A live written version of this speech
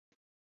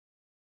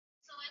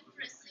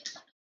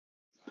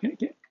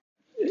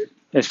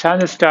It's time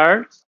to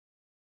start.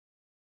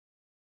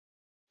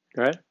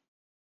 Good.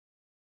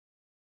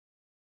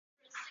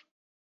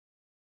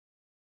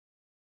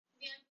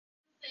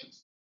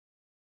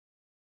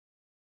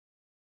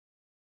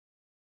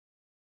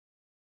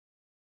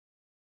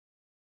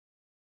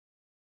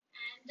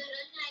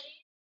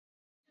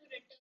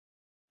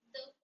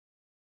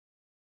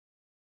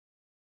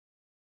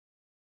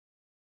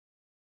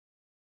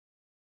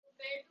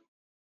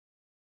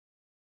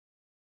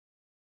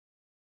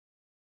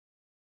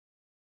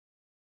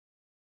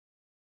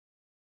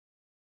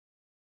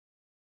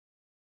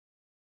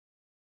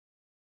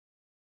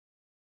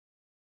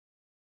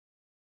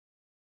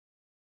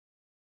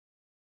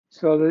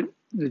 So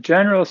the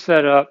general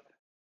setup.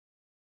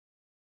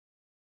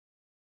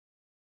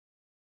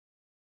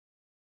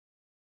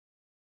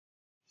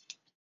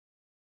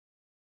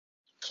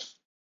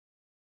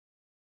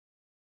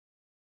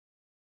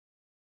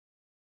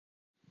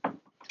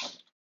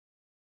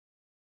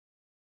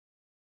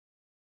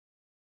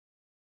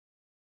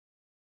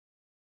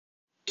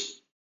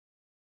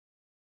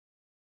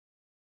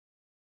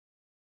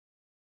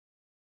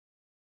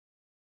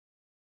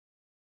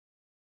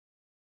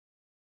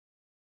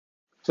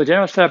 So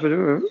general setup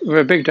is we're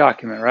a big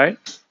document, right?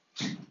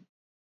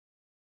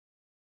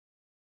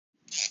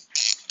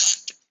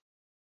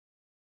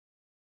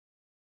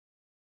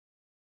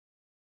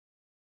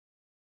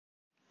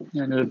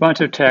 And there's a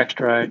bunch of text,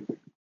 right?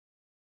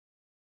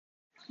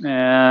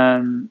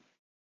 And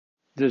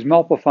there's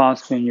multiple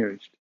fonts being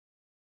used.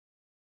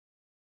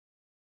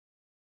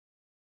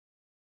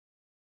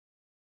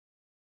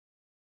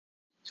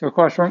 So of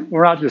course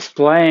we're not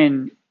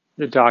displaying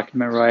the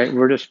document, right?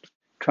 We're just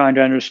trying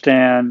to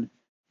understand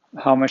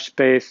how much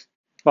space.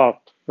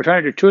 Well, we're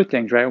trying to do two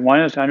things, right?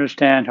 One is to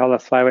understand how the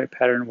flyweight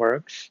pattern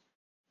works,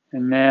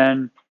 and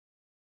then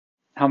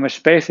how much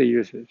space it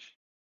uses.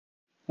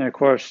 And of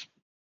course,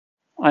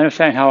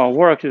 understanding how it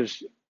works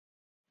is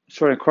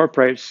sort of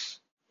incorporates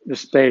the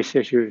space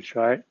issues,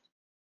 right?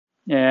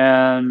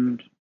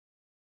 And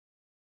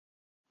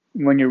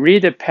when you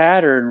read the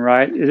pattern,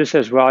 right, it just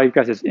says, well, you've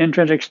got this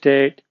intrinsic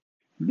state,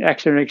 an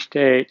extrinsic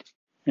state,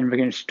 and we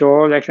can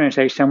store the extrinsic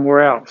state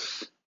somewhere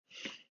else.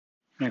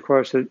 And of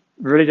course, it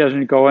really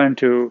doesn't go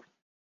into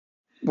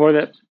where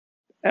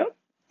the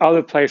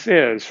other place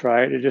is,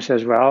 right? It just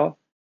says, well,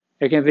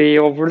 it can be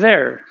over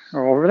there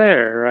or over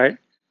there, right?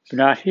 But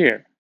not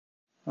here.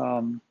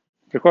 Of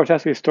course, it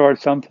has to be stored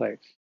someplace.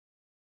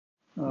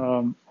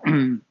 Um,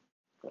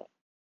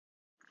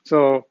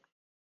 so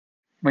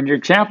when your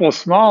example is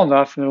small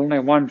enough and only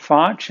one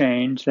font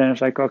change, then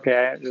it's like,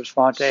 okay, there's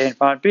font A and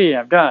font B,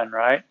 I'm done,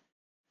 right?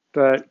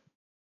 But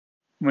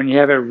when you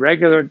have a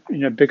regular,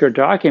 bigger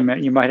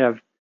document, you might have,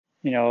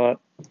 a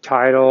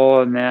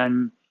title and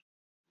then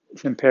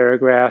some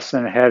paragraphs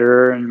and a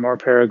header and more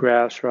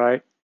paragraphs,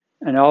 right?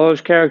 And all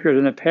those characters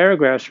in the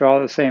paragraphs are all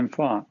the same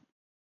font.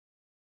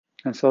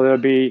 And so there'll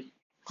be,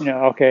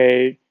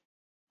 okay,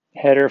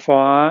 header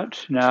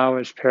font, now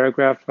is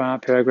paragraph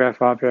font, paragraph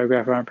font,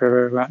 paragraph font,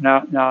 paragraph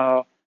font.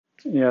 Now,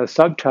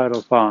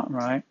 subtitle font,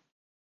 right?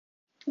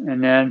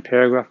 And then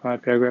paragraph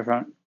font, paragraph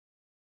font.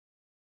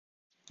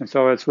 And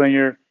so it's when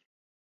you're,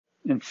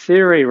 in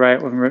theory, right,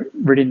 when we're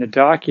reading the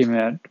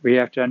document,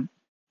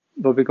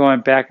 we'll be going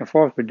back and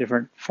forth with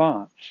different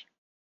fonts.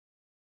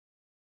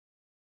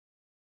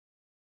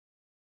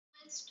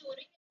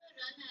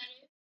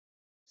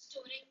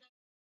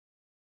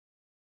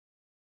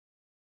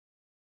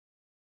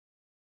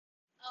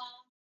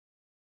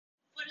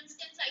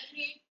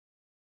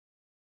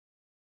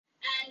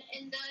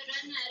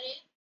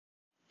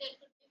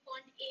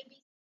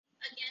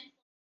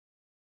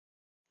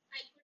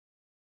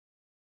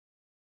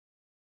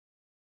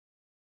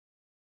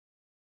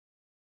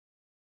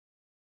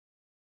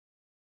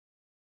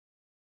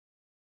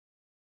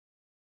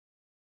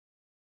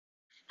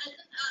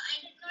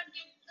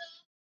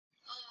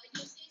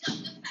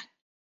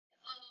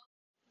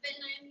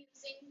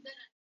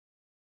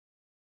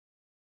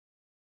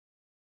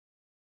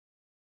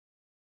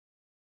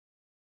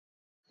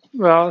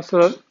 Well,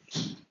 so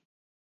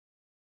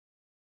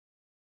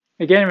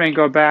again, we can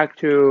go back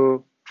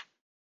to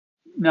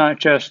not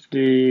just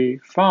the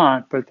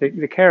font, but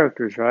the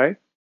characters, right?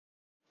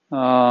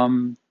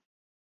 Um,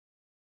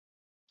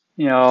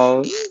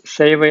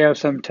 say we have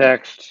some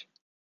text,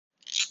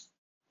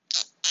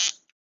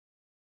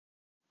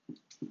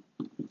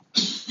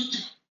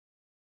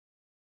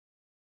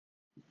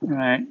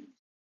 right?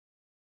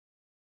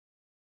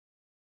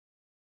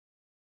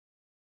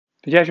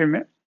 But you have to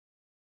remember,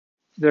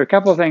 there are a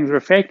couple of things we're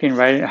faking,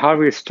 right? How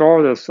do we store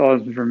all this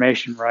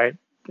information, right?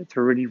 That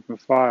we're reading from a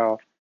file.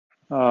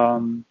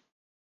 Um,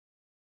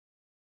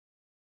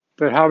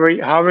 but how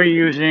are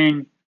you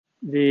using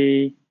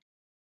the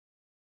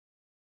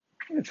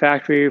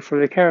factory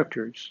for the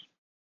characters?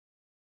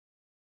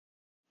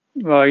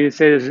 Well, you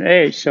say there's an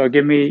H, so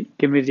give me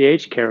the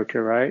H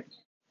character, right?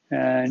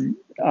 And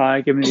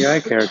I give me the I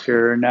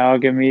character, and now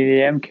give me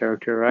the M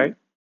character, right?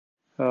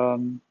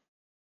 Um,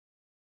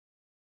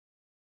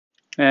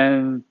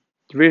 and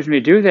The reason we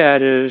do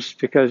that is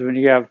because when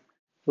you have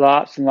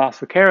lots and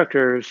lots of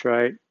characters,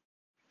 right,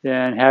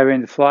 then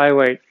having the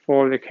flyweight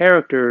for the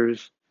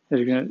characters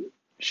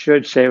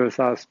should save us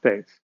a lot of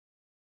space,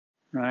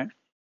 right?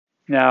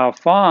 Now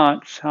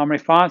fonts, how many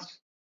fonts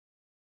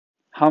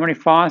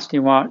do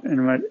you want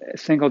in a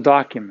single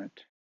document?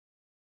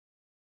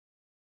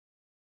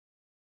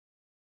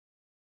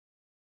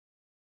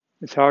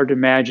 It's hard to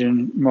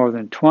imagine more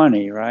than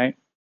 20, right?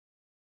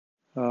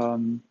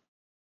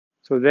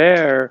 So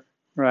there,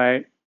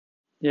 right,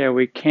 yeah,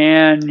 we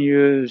can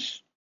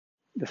use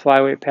the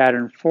flyweight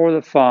pattern for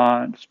the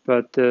fonts,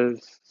 but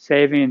the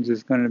savings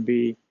is going to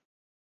be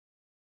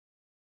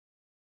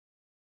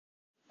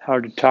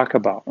hard to talk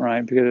about,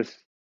 right? Because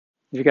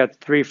if you got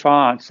 3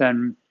 fonts,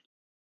 then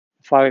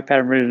the flyweight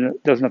pattern really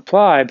doesn't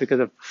apply, because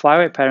the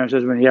flyweight pattern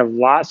says when you have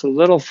lots of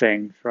little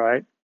things,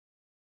 right?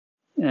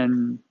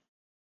 And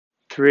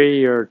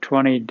 3 or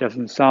 20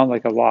 doesn't sound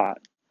like a lot.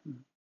 Yeah,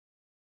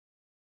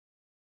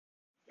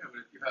 but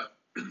if you have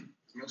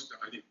most,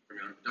 I think, I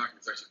mean, on the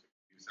document section,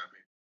 use that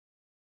maybe.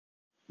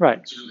 Right.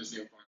 It's usually the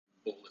same font,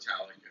 bold,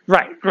 italic.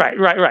 Right.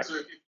 So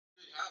if you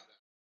have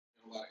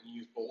that, and you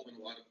use bold in a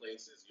lot of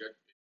places, you have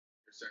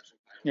your section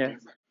title, yeah.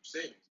 things like your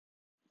savings.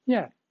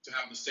 Yeah. To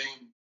have the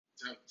same,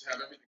 to have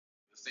everything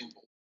the same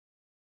bold,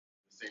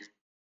 the same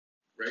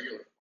regular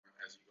font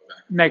as you go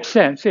back. Makes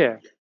sense, yeah.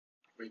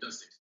 But it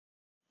does save.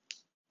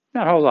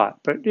 Not a whole lot,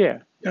 but yeah.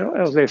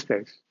 It'll save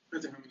space.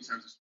 Depends on how many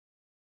times.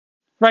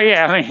 Right,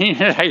 yeah, I mean,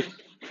 if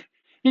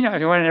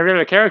you want a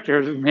regular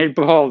character made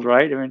bold,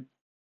 right? I mean,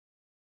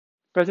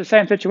 but it's the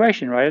same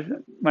situation, right?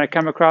 When I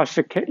come across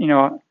the,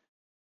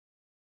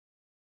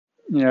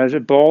 is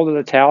it bold, is it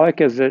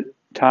italic, is it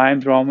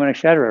Times Roman,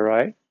 etc.,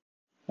 right?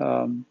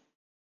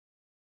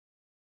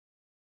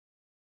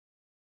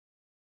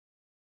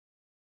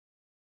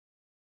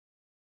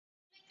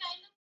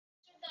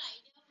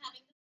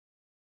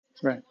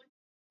 Right.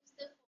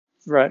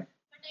 Right.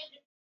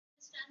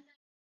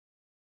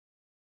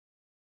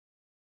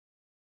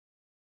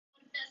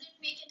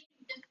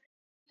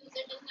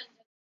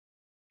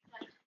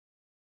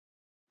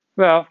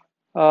 Well,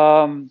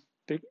 to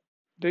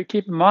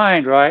keep in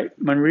mind, right,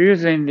 when we're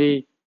using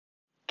the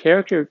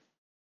character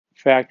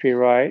factory,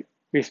 right,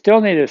 we still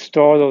need to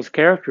store those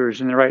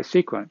characters in the right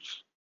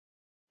sequence.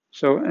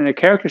 So in a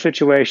character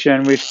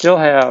situation, we still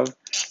have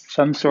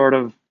some sort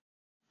of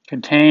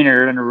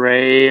container, an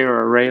array or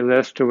array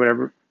list or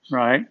whatever,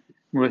 right,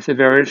 with the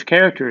various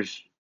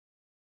characters,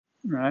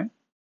 right?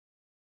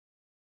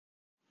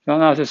 So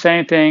now it's the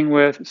same thing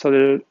with, so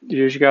you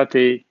usually got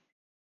the,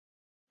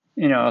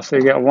 so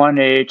you got one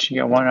H,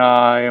 you got one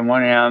I, and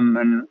one M,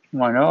 and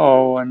one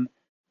O, and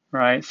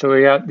right. So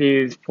we got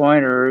these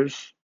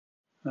pointers,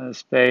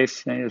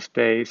 space and a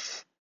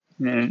space,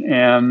 and then an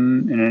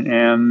M, and an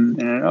M,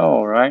 and an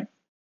O, right?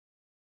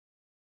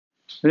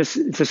 It's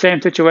the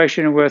same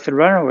situation with the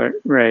runner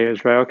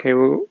arrays, right? Okay,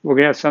 we're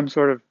gonna have some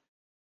sort of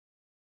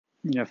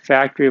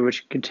factory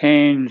which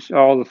contains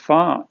all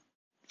the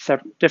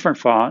different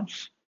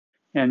fonts,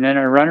 and then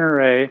a runner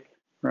array,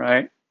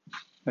 right?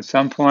 At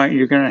some point,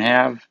 you're going to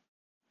have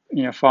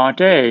font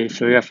A.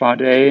 So you have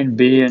font A and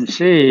B and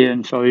C,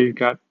 and so you've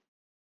got,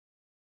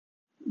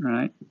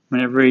 right,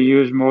 whenever you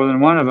use more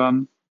than one of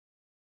them,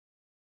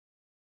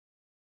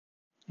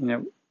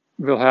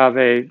 we'll have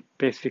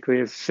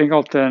basically a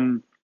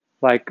singleton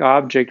like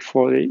object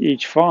for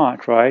each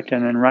font, right?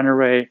 And then run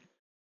array,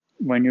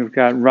 when you've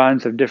got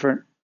runs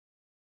the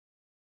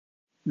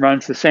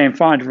same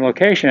font, different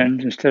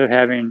locations, instead of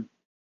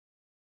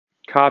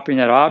copying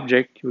that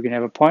object, we can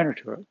have a pointer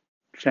to it,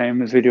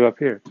 same as we do up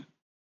here.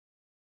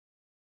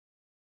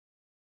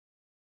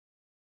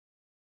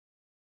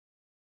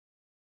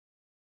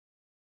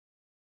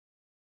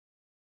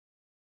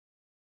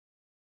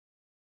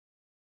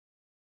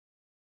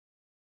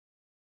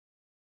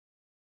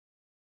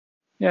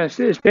 Yeah, it's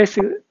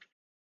basically,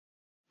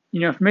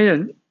 for me,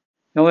 the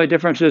only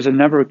difference is the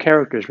number of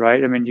characters,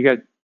 right? I mean, you got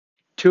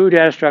 2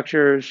 data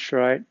structures,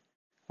 right?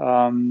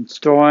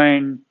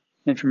 Storing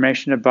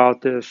information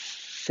about this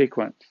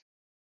sequence.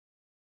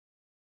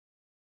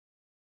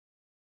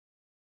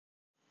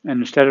 And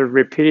instead of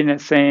repeating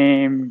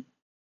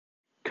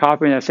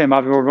copying that same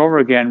object over and over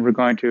again, we're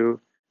going to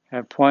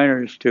have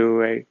pointers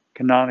to a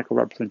canonical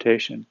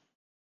representation.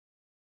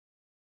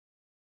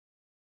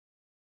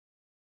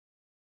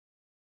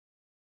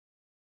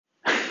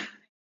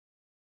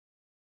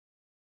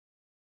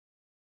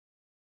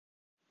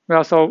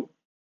 Well, so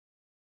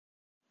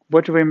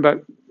what do we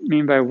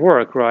mean by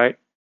work, right?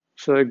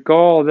 So the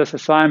goal of this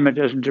assignment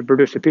isn't to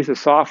produce a piece of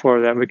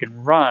software that we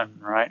can run,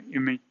 right?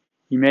 You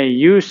may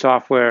use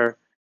software,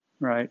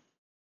 right?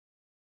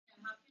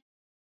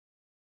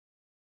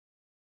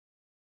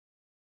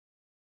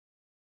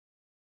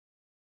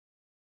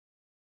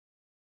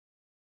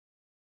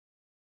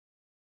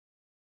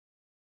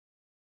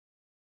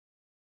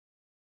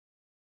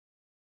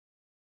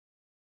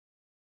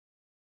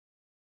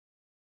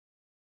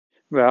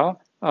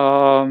 Well,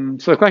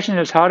 so the question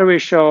is, how do we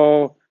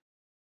show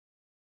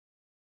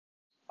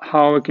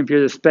how we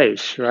compute the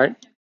space, right?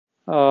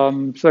 So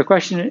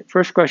the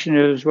first question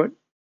is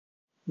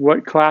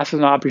what classes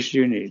and objects do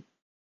you need?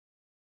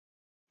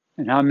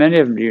 And how many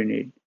of them do you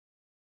need?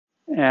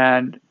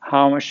 And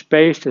how much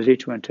space does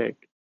each one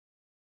take?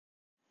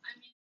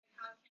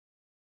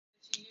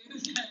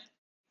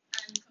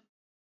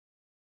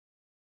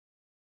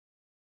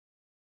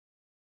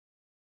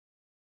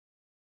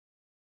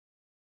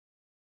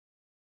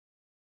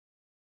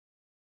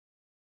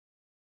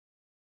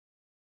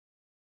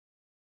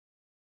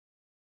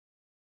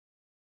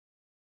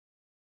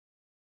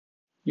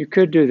 You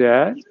could do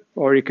that,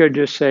 or you could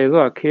just say,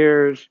 look,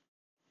 here's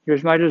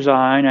my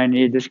design. I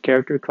need this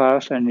character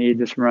class. I need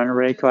this run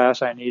array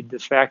class. I need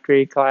this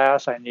factory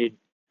class. I need,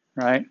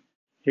 right?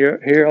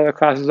 Here are all the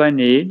classes I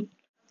need.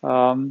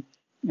 And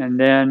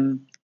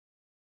then,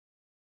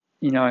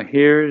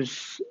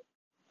 here's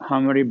how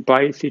many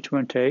bytes each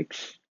one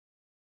takes.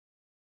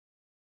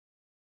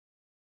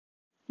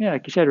 Yeah,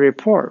 like you said, a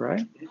report,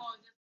 right?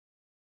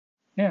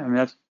 Yeah, I mean,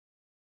 that's,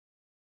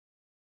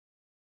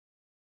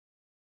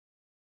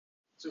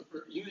 So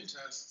for unit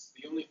tests,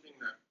 the only thing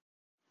that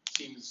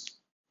seems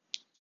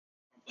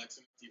complex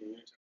enough to even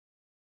unit test.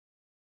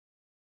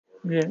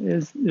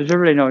 yeah, there's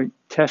really no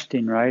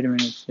testing, right? I mean,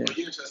 it's, Well,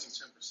 unit testing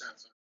 10%,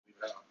 so leave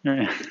it out.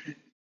 yeah.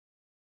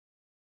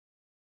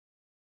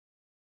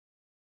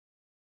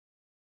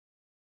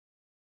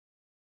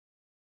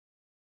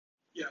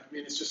 Yeah, I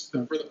mean, it's just for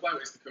the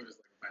flyways, the code is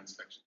like a fine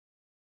inspection.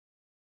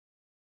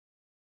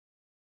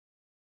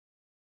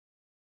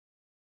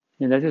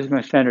 Yeah, that is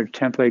my standard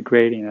template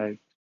grading. I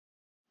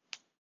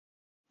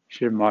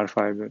should have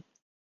modified it.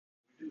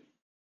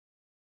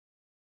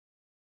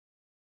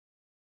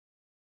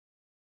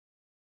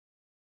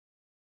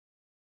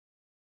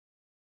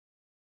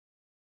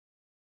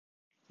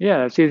 Yeah,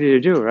 that's easy to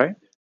do, right?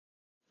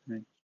 I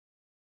mean,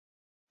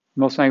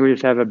 most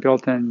languages have a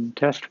built-in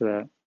test for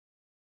that.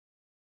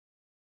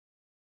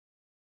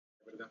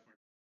 But at that point,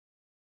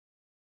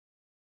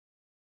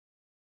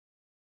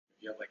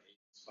 if you have like 8,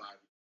 5.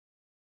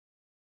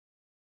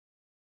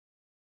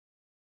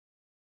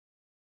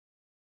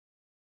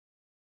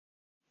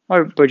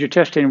 Oh, but you're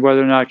testing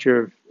whether or not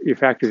your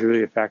factory is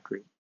really a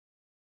factory.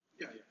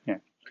 Yeah. Yeah.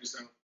 I just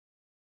don't. It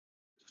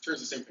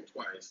returns the same thing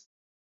twice.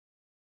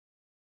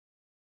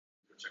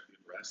 Go check the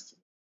rest.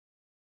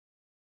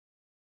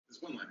 There's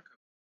one line of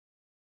code.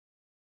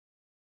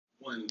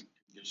 One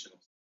conditional.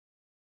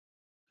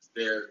 It's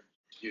there.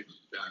 Give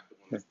back the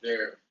one that's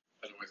there.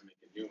 Otherwise, make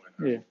a new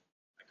one. Yeah.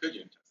 I could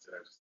unit test it.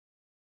 I just.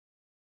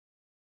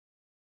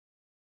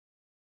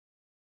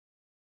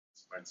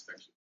 It's fine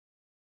inspection.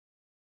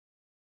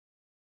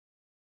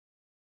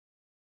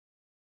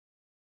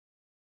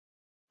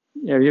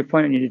 Yeah, your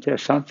point, you need to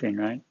test something,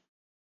 right?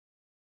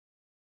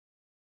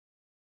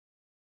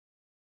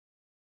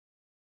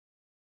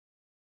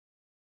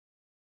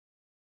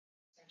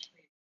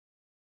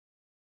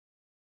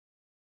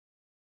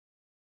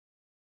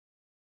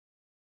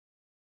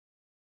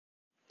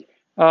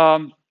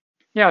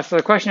 Yeah, so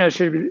the question is,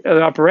 should be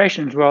the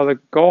operations. Well, the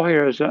goal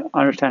here is to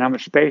understand how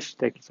much space it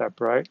takes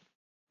up, right?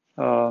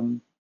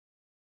 And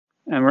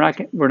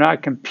we're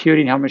not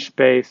computing how much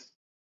space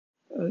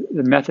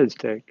the methods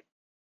take.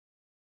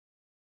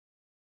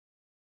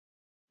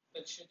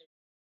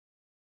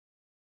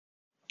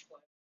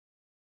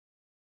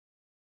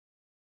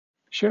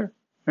 Sure.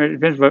 I mean, it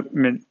depends what I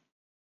mean.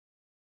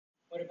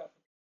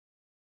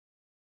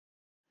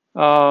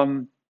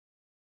 Um,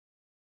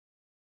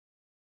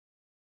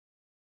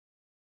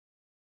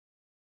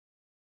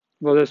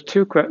 well, there's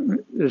two parts of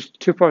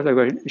the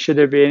question. Should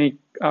there be any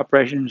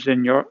operations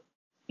in your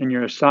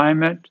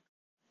assignment,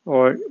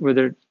 or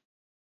whether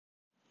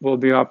will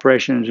be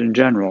operations in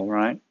general,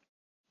 right?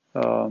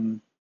 If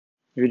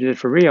we did it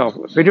for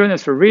real, if we're doing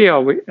this for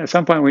real, at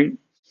some point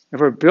if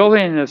we're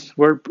building this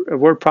word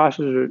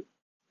processor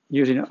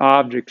using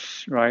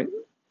objects, right,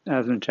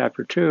 as in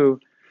chapter 2,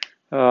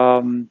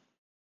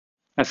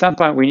 at some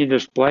point we need to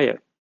display it,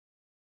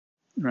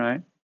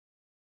 right?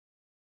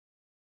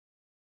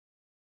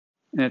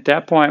 And at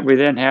that point, we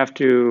then have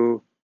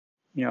to,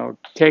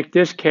 take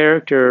this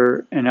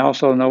character and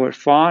also know what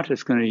font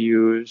it's going to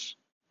use,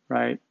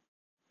 right,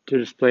 to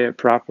display it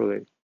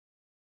properly.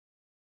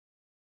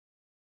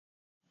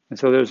 And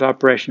so there's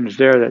operations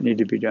there that need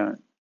to be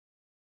done.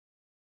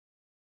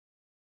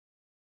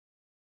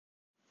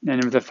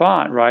 And with the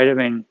font, right, I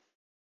mean,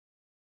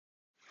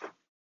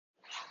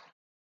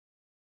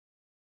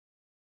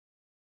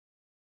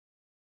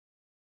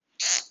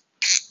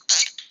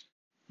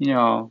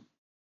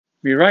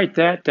 we write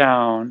that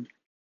down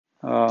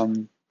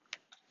and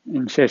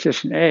say it's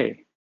just an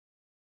A.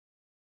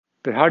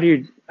 But how do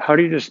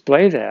you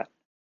display that?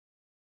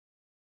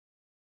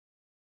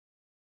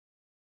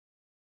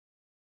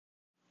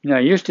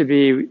 It used to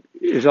be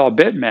it's all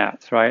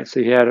bitmaps, right?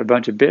 So you had a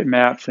bunch of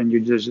bitmaps, and you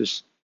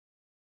just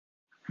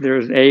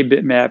there's an A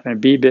bitmap and a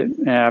B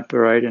bitmap,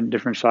 right, in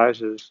different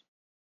sizes.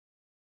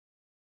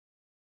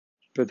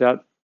 But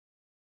that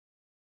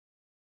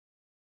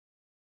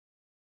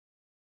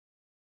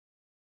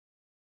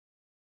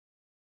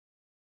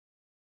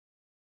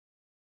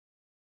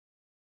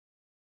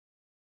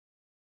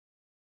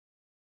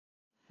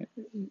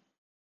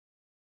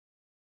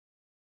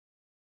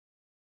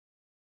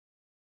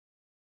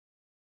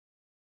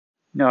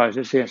No, it's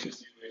just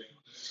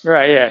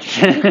right. Yes.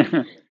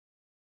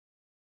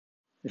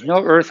 There's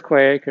no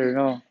earthquake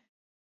or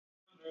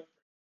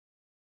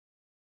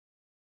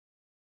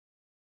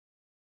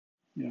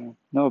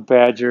no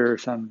badger or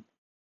some.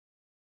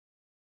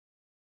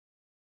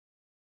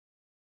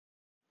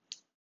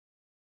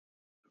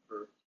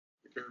 The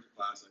character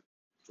class like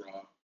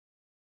draw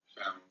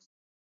founds,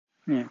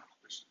 Yeah.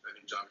 which I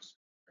think JavaScript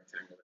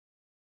rectangle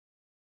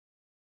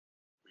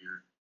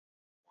weird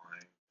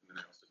line, and then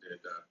I also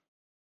did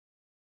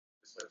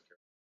display with character.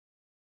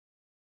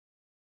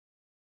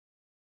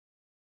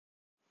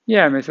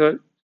 Yeah. I mean, so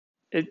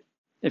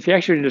if you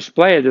actually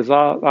display it, there's a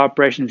lot of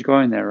operations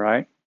going there,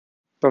 right?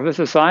 But for this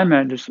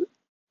assignment,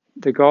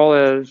 the goal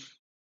is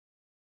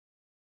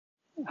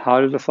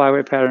how does the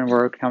flyweight pattern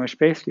work? How much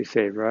space do you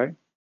save, right?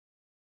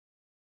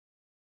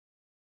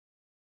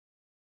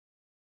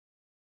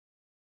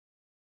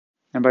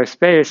 And by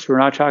space, we're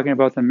not talking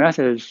about the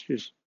methods.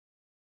 Just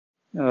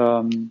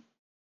um,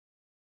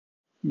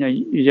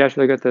 you have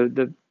to look at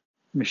the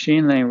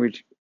machine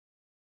language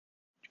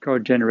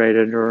code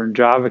generated, or in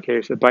Java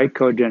case, the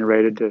bytecode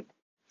generated to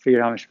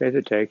figure out how much space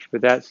it takes.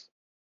 But that's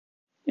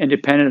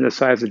independent of the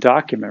size of the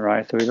document,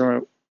 right? So we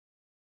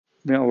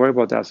don't worry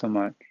about that so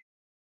much.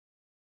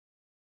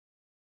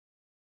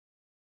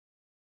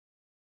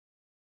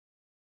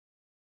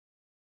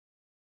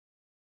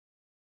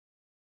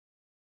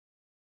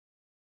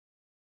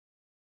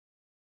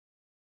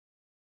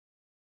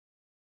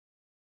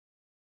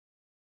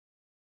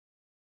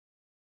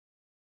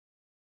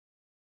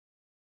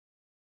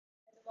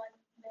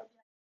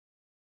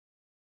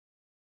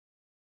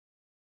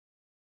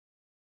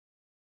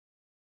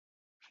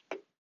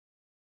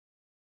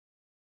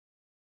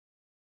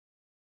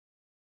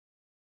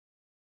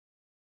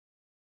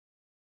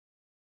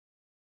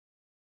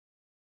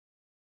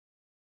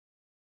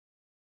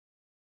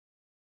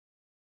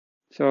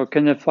 So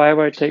can the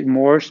flyweight take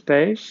more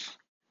space?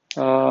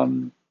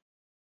 Um,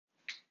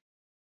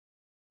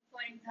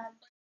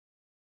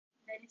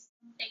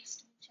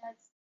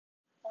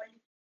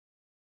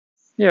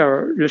 yeah,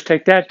 or just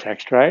take that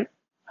text, right?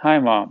 Hi,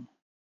 mom.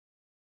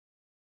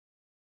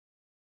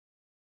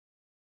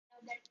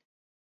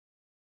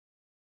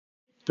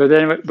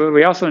 But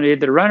we also need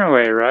the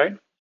runaway, right?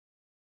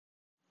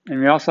 And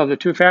we also have the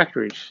two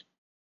factories.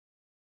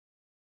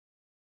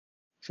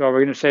 So are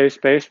we going to save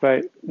space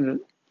by the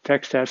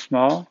text that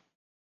small?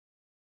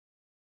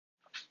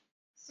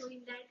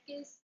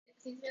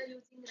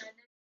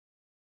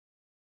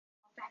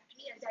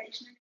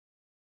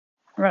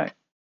 Right.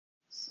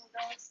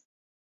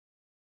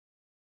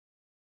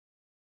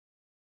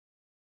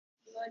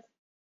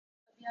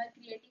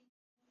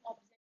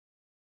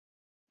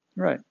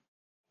 Right.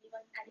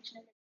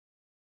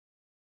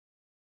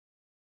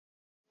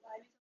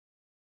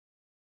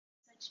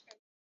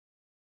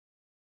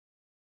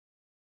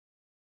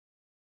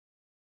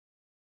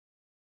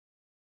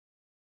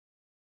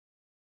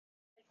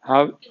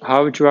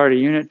 How would you write a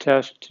unit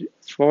test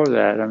for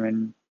that? I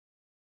mean,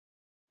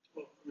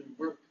 Well, I mean,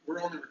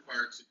 we're only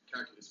required to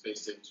calculate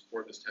space savings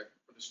for this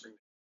for the string.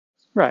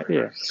 right.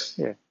 Yeah.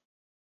 Yeah.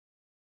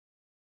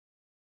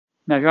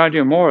 Now, if you want to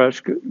do more, that's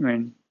good. I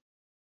mean,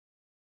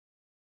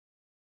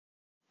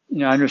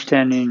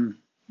 understanding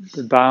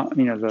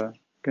the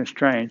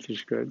constraints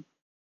is good.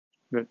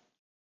 But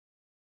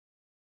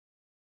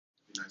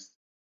Nice.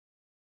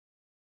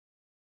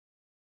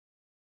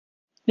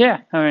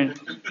 yeah, I mean,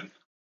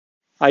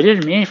 I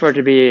didn't mean for it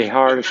to be a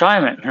hard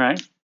assignment,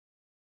 right?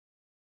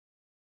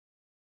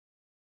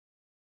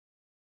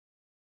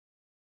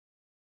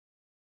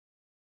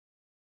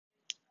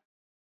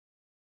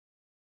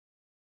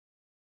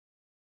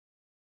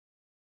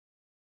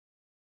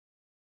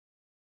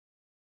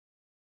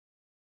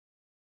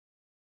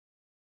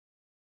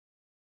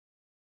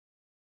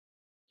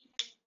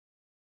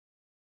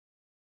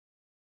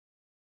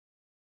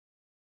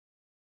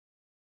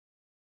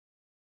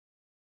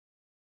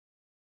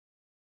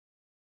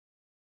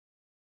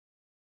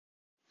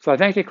 So I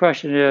think the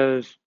question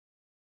is,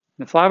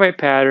 in the flyweight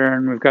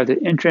pattern, we've got the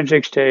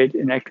intrinsic state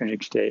and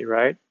extrinsic state,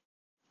 right?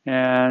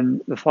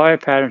 And the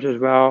flyweight pattern says,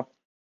 well,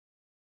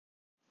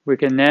 we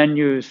can then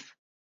use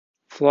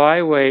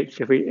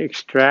flyweights if we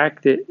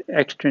extract the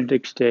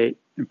extrinsic state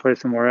and put it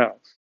somewhere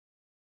else,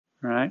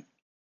 right?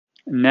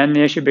 And then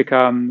the issue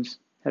becomes,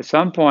 at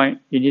some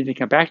point, you need to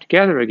come back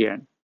together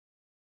again.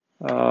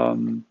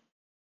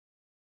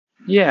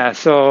 Yeah,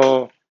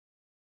 so,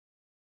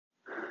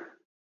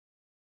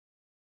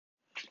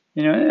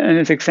 in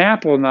this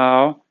example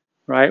now,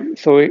 right?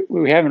 So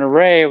we have an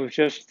array with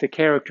just the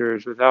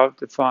characters without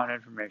the font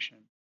information.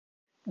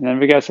 And then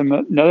we got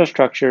another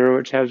structure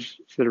which has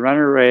the run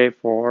array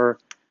for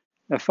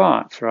the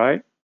fonts,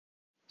 right?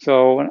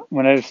 So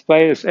when I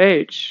display this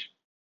H,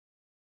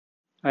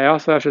 I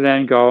also have to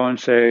then go and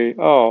say,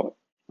 oh,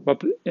 well,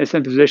 it's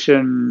in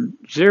position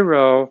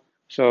 0,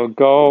 so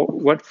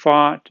what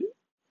font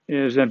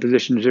is in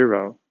position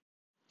 0?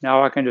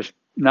 Now I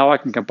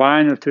can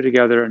combine the two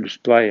together and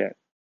display it.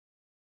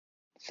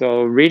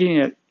 So reading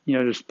it,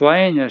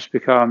 displaying this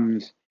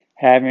becomes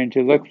having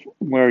to look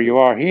where you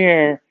are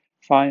here,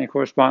 find the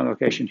corresponding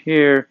location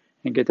here,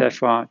 and get that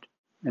font.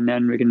 And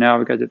then we've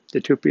got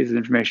the two pieces of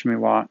information we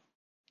want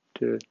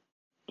to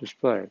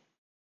display.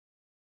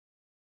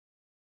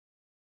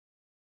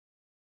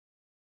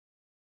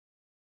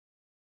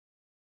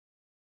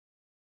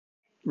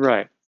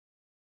 Right.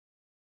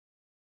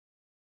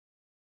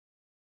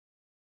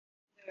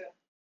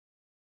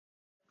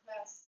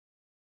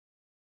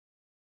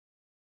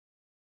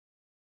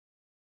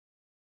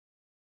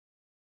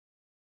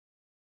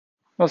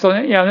 Well, so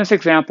in this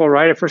example,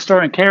 right, if we're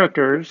storing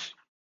characters,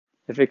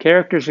 if the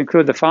characters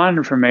include the font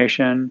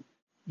information,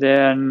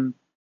 then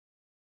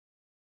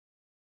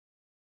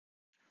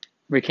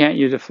we can't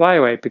use a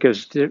flyweight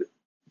because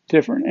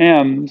different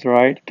M's,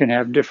 right, can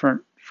have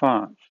different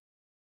fonts.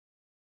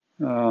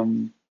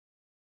 And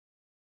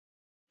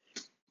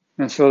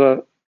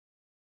so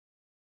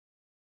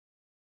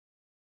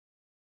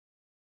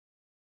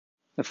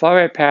the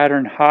flyweight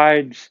pattern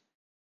hides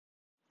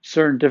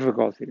certain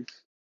difficulties,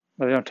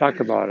 but they don't talk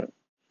about it.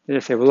 They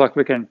just say, well, look,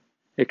 we can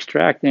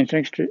extract the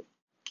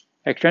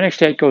extrinsic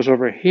state goes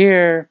over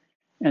here,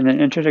 and then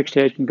intrinsic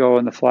state can go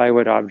in the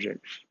flyweight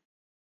objects.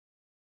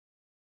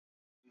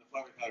 In the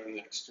flyweight pattern,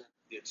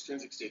 the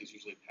extrinsic state is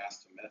usually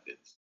passed to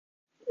methods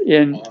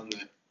In on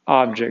the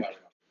object,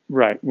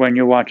 right, when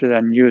you want to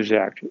then use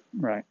the object,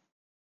 right.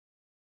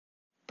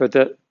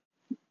 But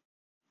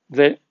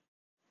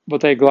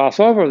what they gloss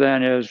over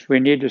then is we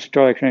need to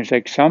store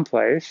extrinsic state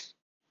someplace,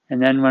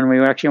 and then when we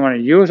actually want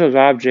to use those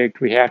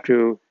objects, we have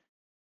to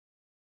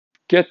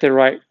get the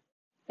right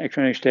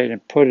extrinsic state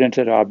and put it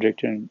into the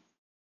object. And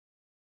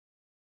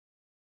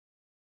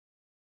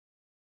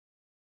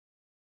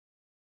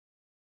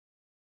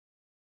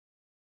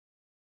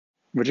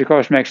which of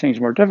course makes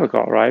things more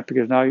difficult, right?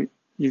 Because now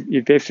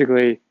you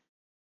basically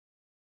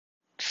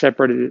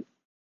separated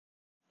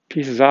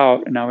pieces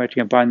out, and now we have to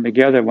combine them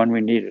together when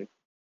we need it.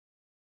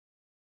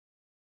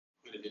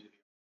 Put it in.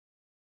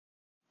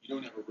 You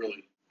don't ever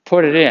really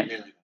put it in.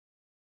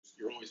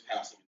 You're always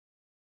passing.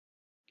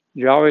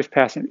 You're always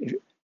passing.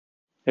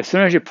 As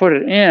soon as you put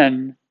it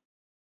in,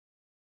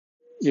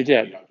 you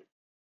did.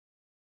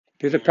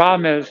 Because the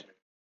problem is,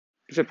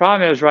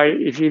 right?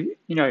 If you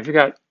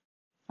got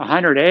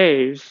 100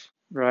 A's,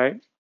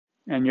 right,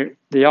 and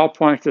they all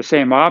point to the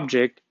same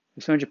object,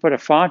 as soon as you put a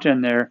font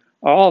in there,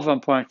 all of them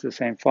point to the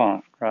same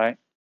font, right?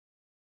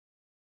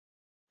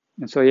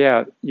 And so,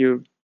 yeah,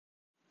 you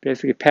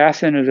basically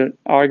pass in as an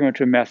argument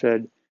to a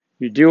method.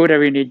 You do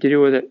whatever you need to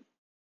do with it,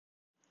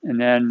 and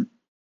then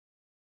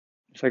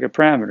it's like a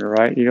parameter,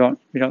 right? You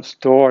don't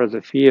store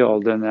the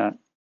field in that.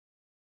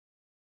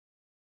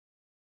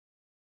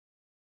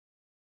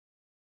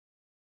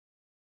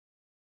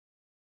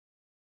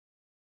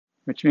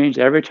 Which means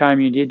every time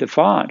you need the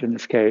font, in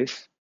this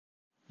case,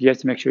 you have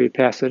to make sure you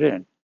pass it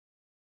in.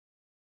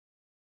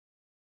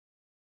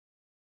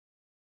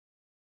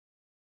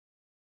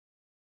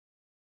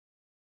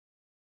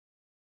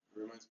 It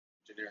reminds me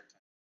of generic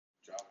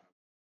Java.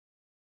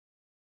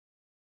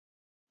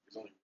 There's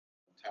only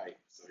one type,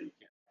 so you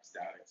can't have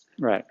statics.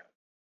 Right.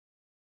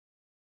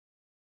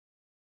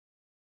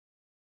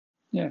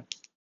 Yeah.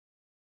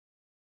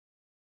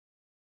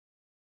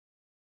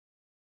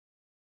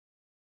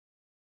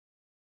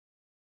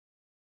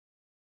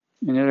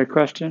 Any other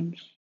questions?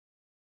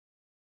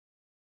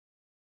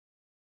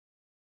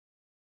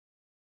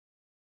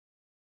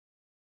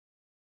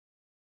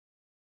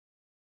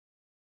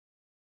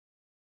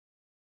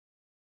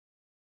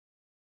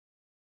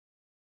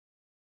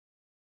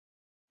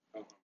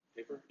 Oh,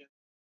 paper again?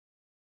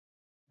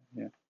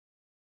 Yeah.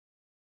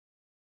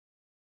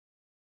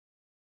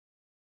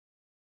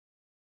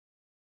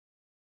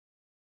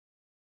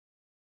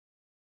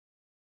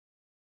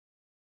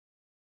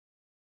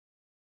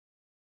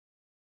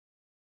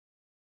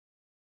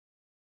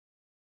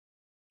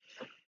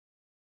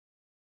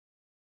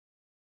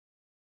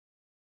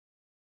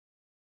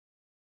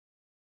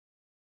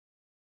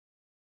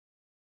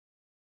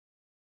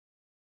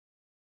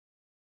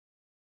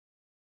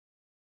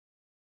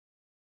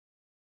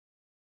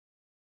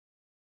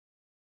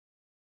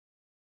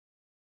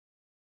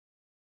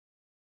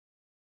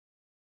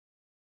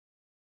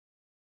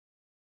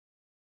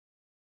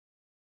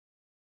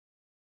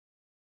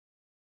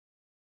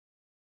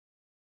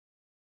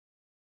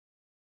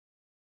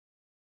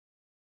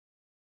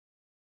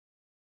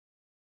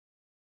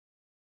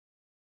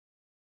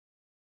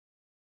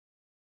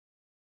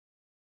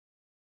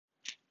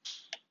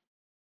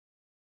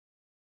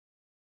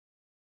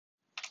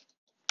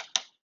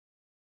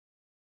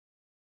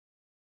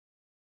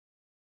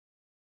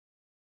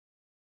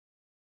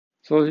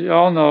 So as you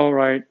all know,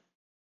 right,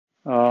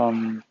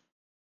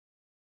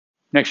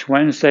 next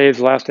Wednesday is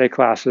the last day of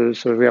classes,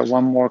 so we got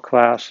one more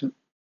class,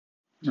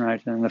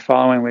 right, and the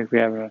following week we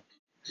have a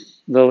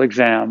little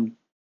exam.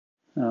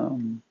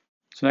 So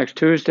next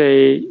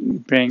Tuesday,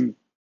 there'll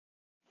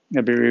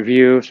be a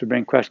review, so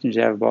bring questions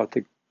you have about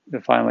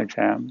the final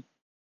exam.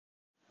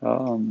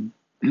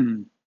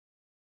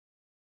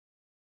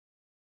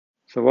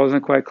 So So it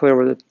wasn't quite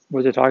clear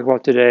what they talk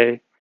about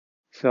today.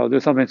 So I'll do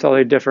something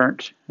totally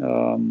different.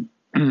 A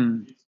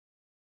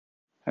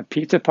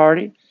pizza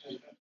party?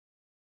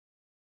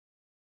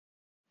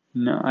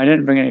 No, I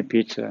didn't bring any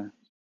pizza.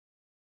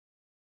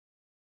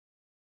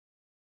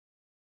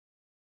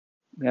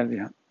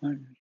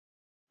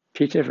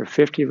 Pizza for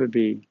 50 would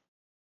be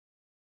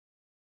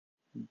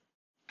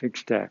big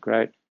stack,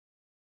 right?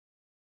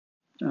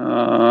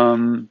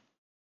 So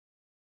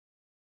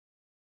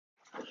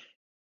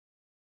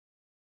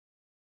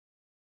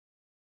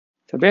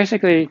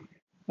basically,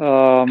 what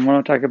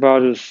I'm talking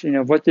about is,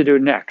 what to do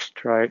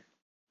next, right?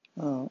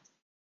 Uh,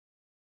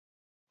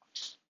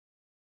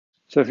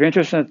 so if you're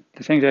interested in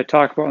the things I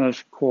talk about in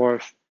this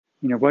course,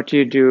 what do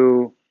you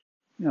do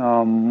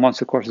once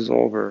the course is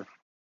over?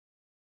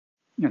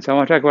 And so I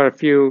want to talk about a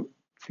few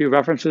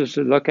references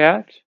to look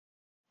at.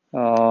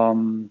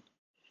 Um,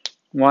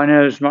 one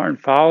is Martin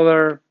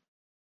Fowler.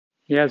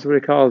 He has what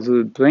he calls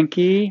the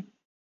Blinky.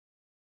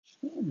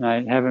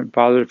 I haven't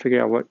bothered to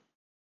figure out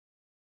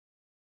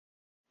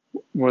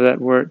where that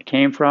word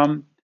came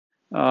from.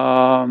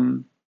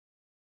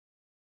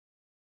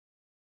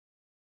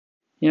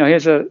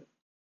 He's a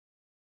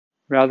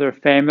rather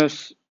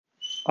famous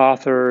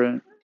author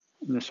in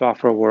the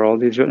software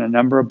world. He's written a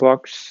number of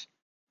books.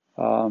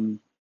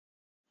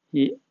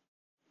 He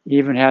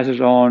even has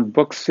his own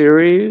book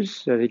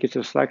series that he gets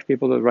to select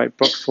people to write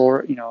books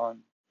for,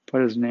 and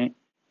put his name,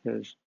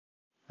 his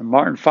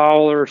Martin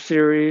Fowler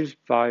series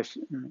by,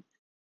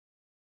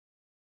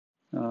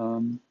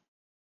 and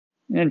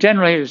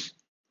generally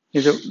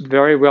he's a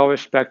very well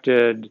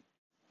respected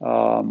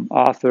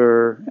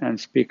author and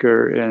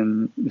speaker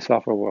in the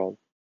software world.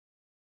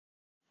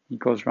 He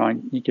goes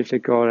around, he gets to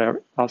go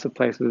to lots of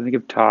places and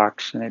give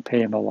talks, and they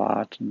pay him a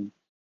lot. And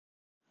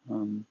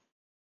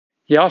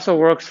he also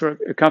works for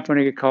a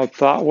company called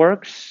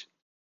ThoughtWorks,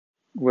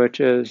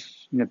 which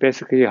is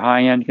basically a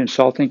high-end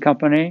consulting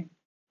company,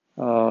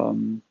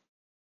 and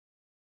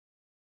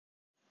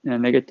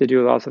they get to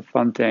do lots of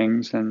fun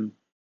things. And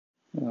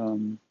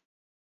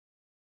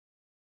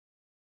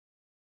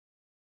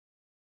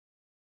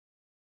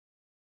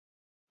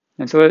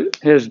so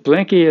his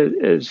Blinky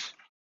is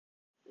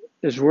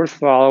worth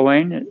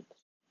following.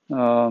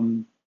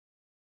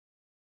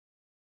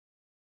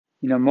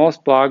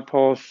 Most blog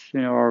posts,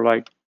 are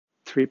like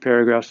 3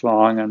 paragraphs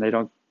long, and they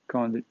don't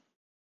go into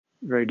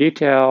very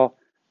detail.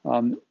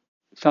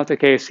 It's not the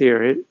case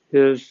here.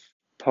 His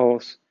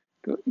posts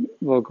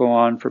will go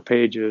on for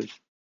pages.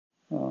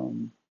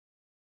 And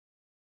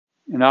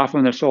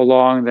often they're so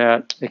long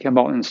that they come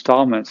out in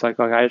installments. Like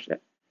I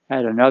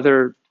had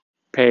another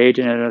page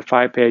and it had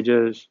 5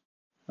 pages.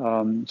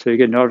 So you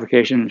get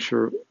notifications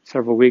for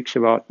several weeks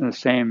about the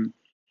same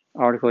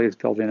article he's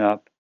building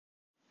up.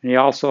 And he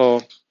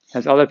also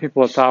has other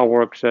people at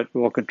ThoughtWorks that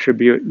will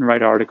contribute and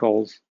write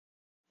articles.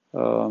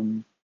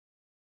 So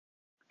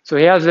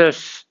he has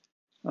this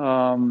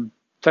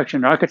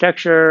section on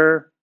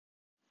architecture,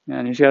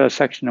 and he's got a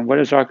section on what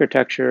is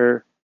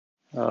architecture,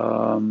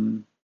 why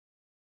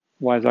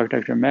does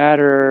architecture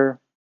matter,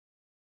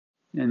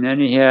 and then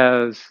he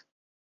has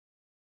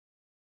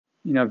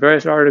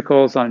various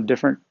articles on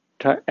different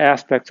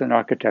aspects in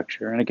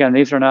architecture. And again,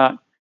 these are not,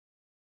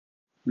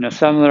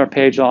 some of them are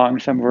page long,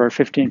 some are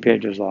 15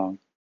 pages long.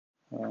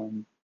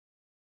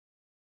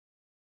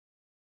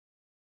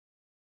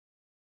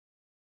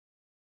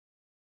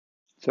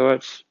 So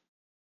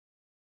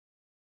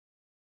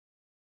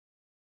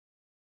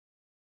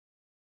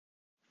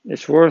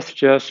it's worth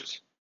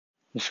just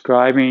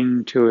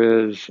subscribing to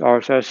his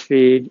RSS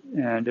feed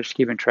and just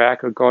keeping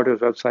track, or go to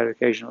his website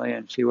occasionally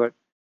and see what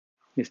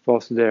he's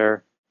posted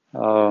there.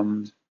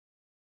 So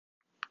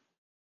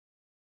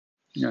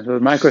the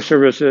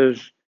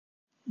microservices,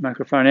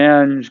 micro front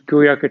ends,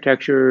 GUI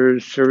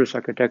architectures, service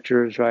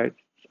architectures, right?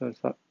 So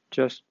it's not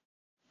just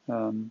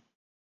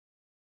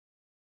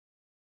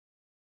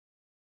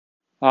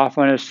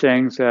often it's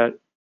things that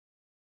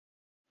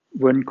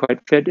wouldn't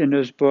quite fit into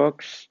his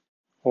books,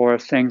 or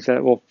things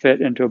that will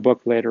fit into a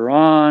book later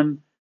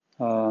on.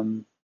 But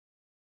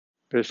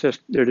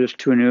they're just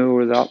too new,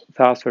 or the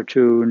thoughts are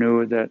too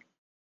new that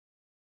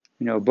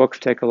books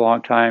take a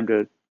long time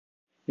to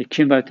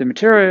accumulate the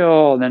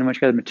material, and then once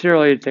you get the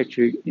material, it takes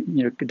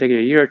could take you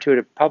a year or two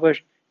to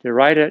publish, to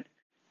write it,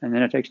 and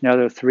then it takes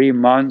another 3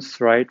 months,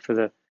 right,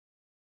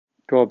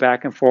 go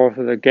back and forth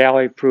with the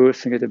galley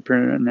proofs and get it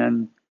printed, and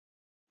then,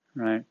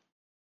 right.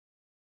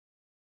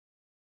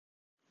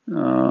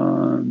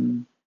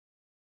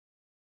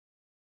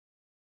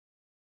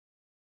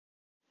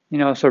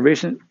 So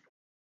recent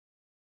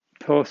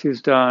posts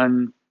he's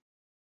done,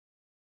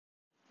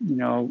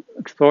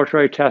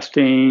 exploratory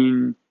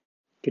testing,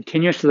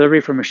 continuous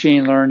delivery for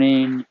machine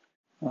learning.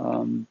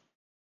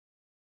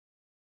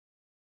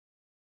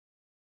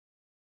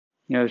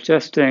 It's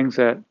just things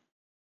that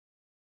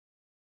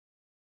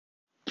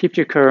keep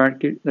you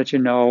current, let you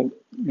know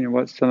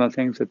what some of the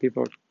things that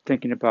people are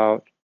thinking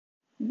about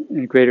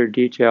in greater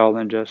detail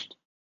than just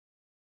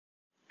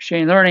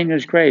machine learning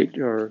is great,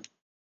 or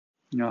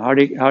how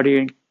do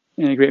you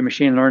integrate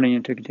machine learning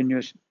into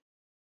continuous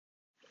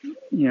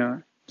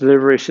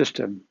delivery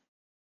system.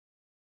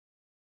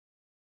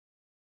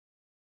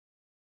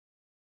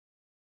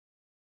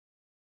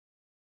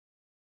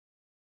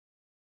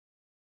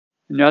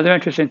 Another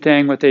interesting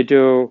thing, what they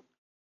do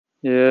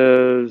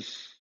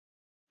is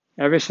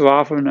every so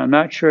often, I'm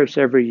not sure it's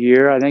every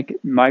year, I think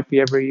it might be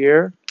every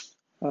year,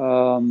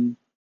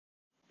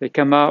 they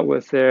come out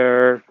with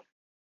their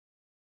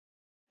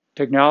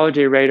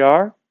technology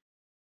radar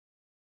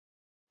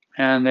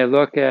and they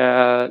look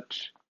at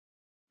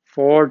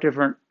 4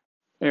 different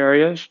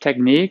areas: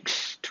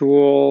 techniques,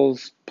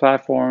 tools,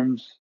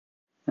 platforms,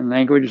 and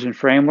languages and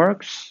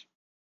frameworks.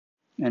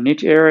 And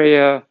each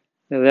area,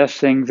 they list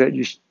things that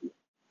you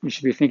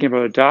should be thinking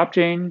about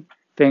adopting,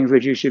 things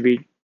that you should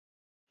be,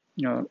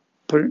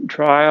 put in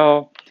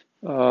trial,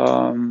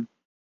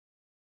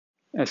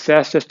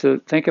 assess just to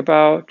think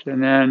about,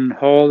 and then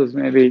hold as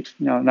maybe,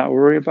 not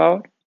worry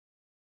about.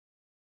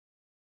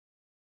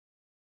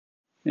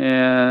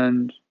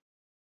 And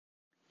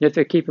you have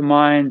to keep in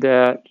mind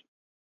that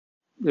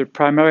they're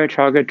primarily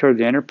targeted toward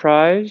the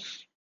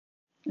enterprise,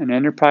 and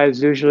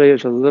enterprise usually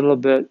is a little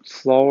bit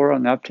slower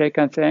on the uptake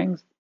on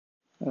things.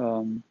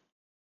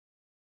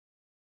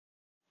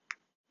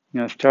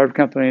 Startup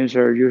companies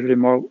are usually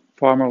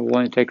far more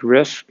willing to take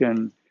risks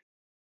and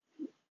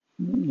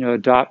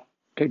adopt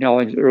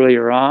technologies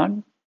earlier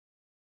on.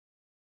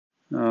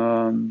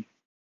 So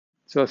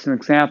it's an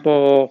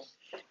example.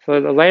 So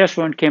the latest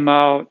one came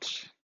out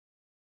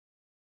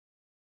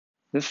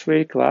this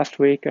week, last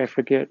week, I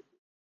forget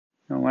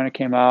when it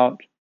came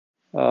out.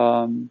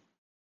 And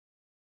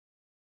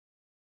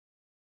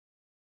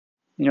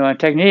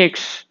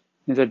techniques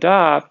is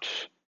adopt.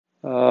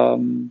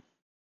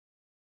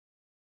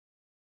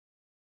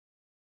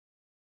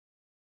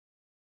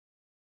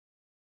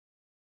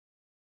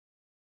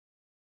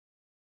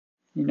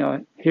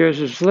 Here's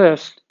his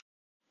list,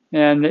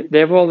 and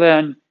they will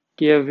then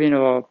give 3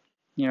 or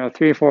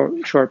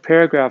 4 short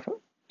paragraph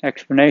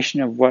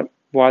explanation of why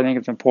I think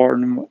it's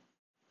important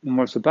and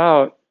what it's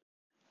about.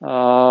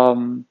 But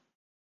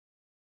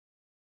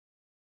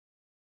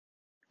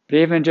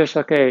even just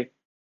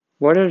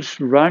what does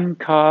run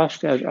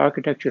cost as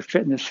architecture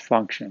fitness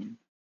function,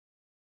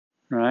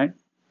 right?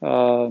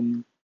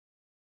 So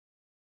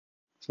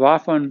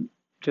often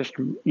just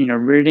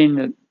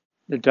reading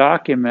the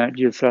document,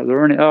 you start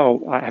learning.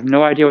 Oh, I have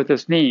no idea what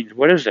this means.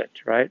 What is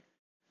it, right?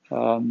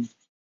 And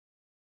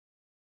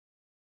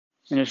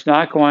it's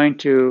not going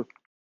to.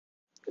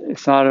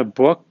 It's not a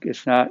book.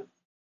 It's not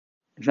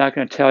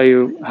going to tell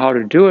you how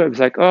to do it. It's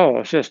like, oh,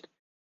 it's just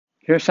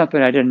here's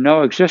something I didn't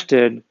know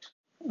existed.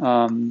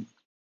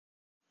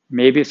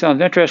 Maybe it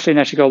sounds interesting.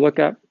 I should go look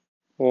up,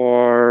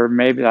 or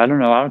maybe I don't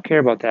know. I don't care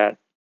about that.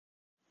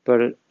 But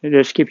it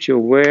just keeps you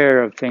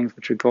aware of things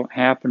which are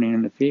happening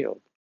in the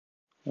field.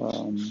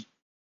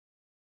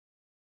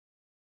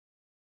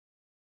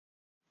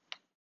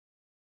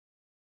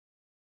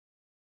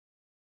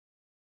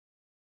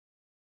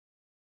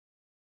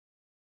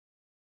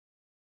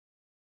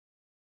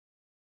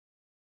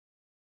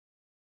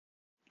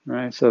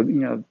 Right. So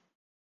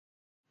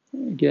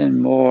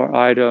again, more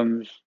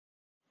items,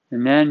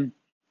 and then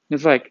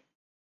it's like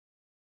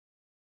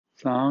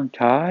song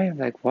Thai.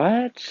 Like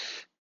what?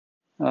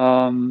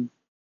 Well,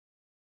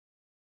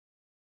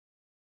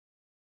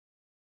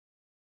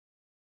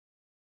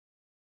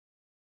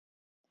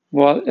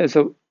 it's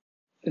a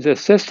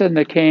system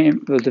that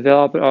was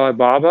developed at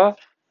Alibaba,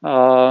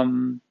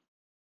 and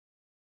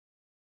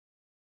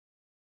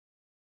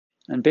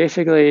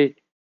basically,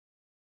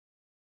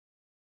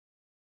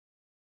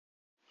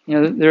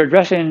 they're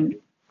addressing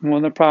one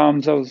of the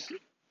problems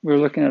we were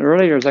looking at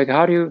earlier. Is like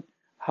how do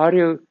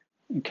you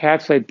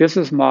encapsulate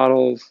business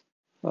models,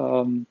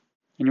 and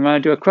you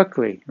want to do it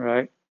quickly,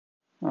 right?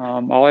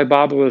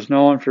 Alibaba was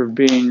known for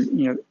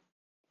being,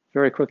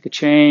 very quick to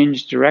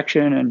change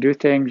direction and do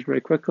things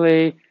very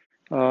quickly.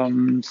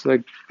 So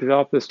they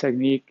developed this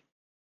technique.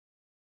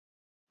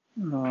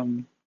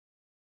 So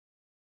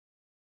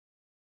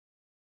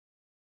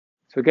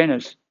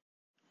again,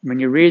 when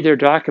you read their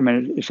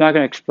document, it's not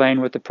going to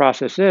explain what the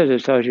process is.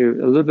 It tells you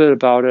a little bit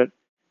about it.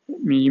 I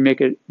mean,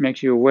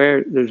 makes you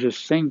aware there's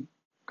this thing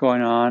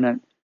going on,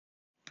 and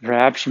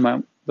perhaps you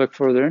might look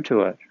further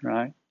into it,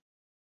 right?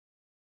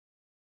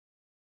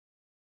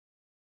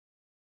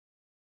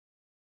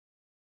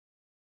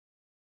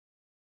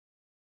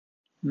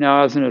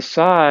 Now, as an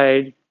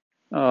aside,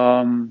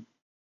 has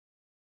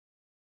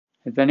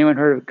anyone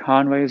heard of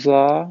Conway's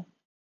Law?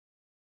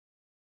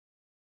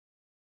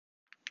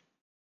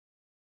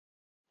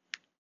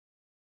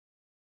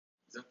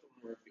 Is that the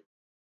one where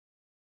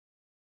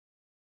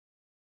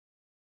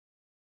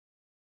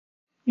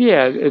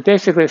Yeah, it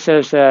basically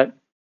says that,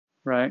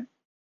 right?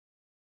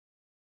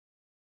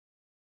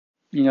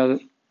 The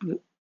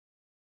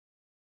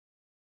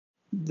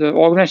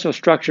organizational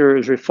structure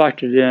is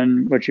reflected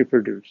in what you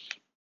produce.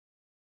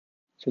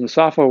 So in the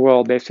software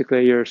world,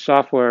 basically, your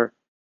software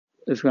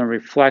is going to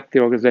reflect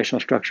the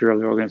organizational structure of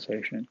the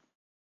organization.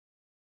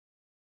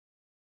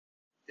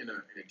 in a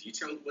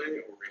detailed way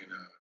or in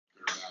a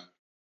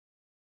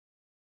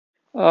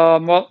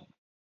Well,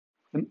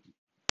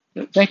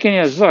 thinking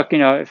is, look,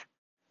 if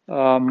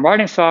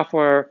writing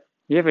software,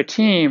 you have a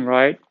team,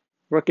 right,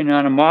 working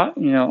on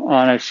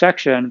on a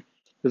section.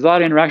 There's a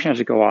lot of interactions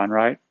that go on,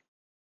 right?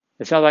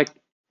 It's not like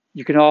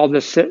you can all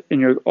just sit in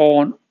your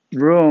own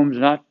rooms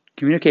and not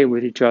communicate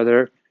with each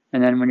other,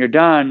 and then when you're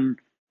done,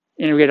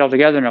 integrate all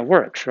together and it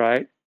works,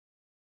 right?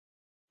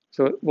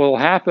 So what will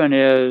happen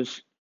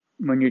is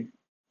when you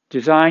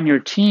design your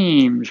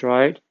teams,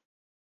 right,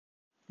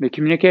 the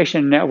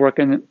communication network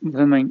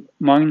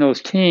among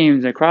those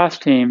teams, across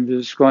teams,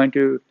 is going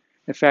to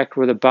affect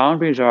where the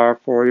boundaries are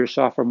for your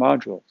software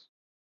modules,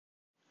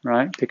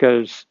 right?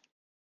 Because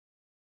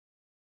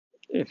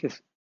if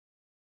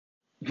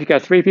you've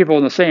got three people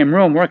in the same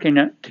room working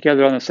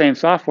together on the same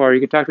software,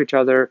 you can talk to each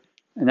other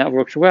and that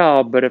works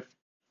well. But if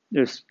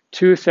there's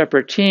two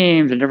separate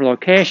teams in different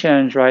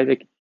locations,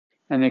 right,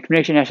 and the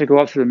communication has to go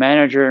up through the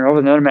manager and over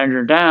another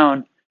manager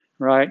down,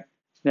 right,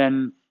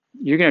 then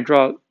you're going to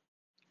draw,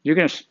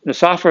 the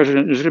software,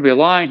 there's going to be a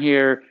line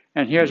here,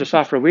 and here's the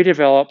software we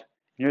develop,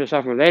 and here's the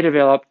software they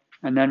develop,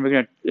 and then we're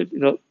going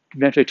to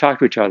eventually talk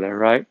to each other,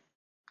 right?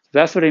 So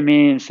that's what it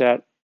means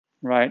that,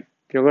 right,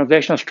 the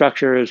organizational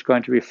structure is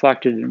going to be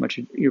reflected in what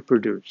you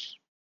produce.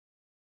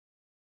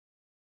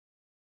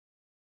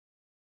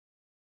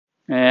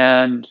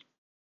 And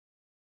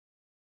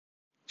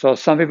so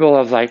some people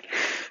have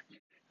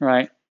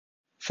right,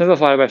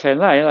 simplified by saying,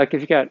 like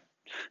if you got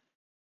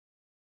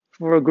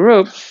 4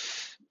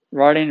 groups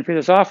writing a piece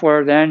of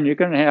software, then you're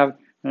going to have,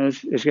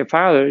 it's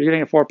compiler, you're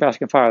getting a 4-pass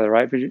compiler,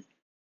 right? But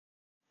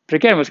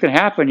again, what's going to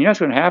happen, what's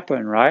going to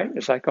happen, right?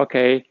 It's like,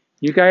 okay,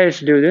 you guys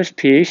do this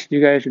piece, you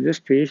guys do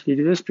this piece, you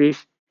do this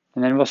piece,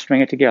 and then we'll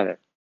string it together,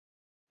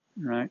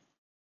 right?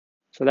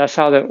 So that's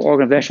how the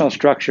organizational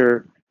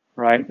structure,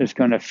 right, is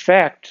going to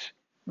affect,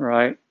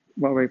 right,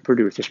 what we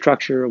produce, the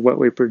structure of what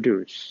we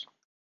produce.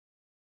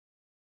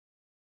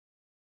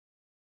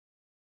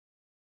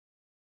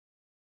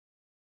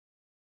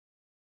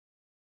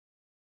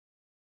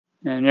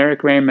 And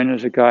Eric Raymond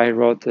is a guy who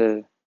wrote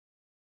the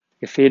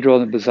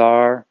Cathedral and the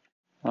Bazaar,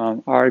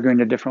 arguing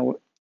the different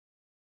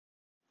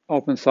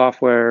open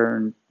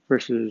software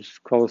versus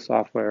closed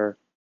software.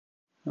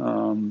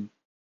 And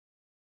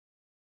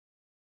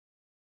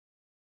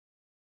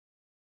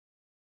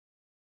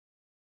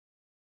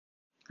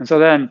so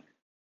then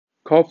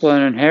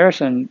Copeland and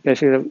Harrison,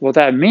 basically what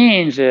that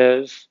means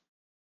is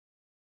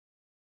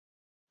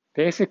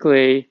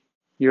basically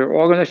your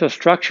organizational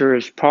structure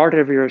is part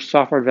of your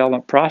software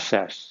development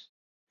process.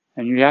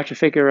 And you have to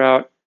figure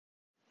out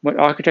what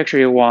architecture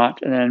you want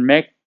and then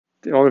make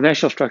the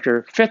organizational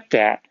structure fit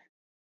that,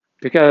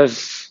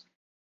 because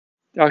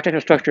the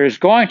architectural structure is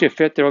going to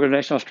fit the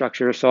organizational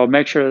structure. So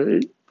make sure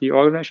the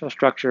organizational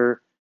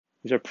structure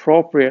is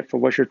appropriate for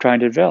what you're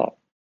trying to develop.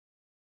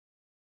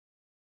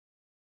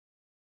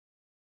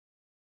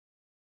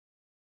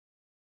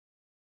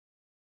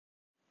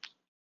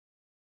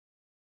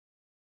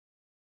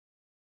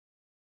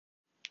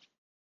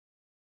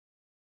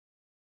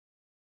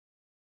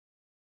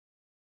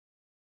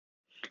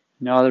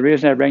 Now, the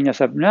reason I bring this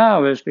up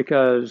now is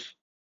because,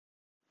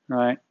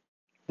 right,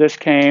 this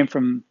came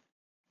from,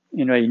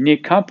 a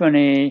unique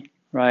company,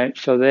 right?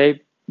 So their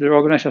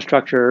organizational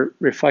structure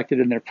reflected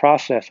in their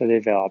process that they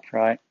developed,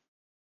 right?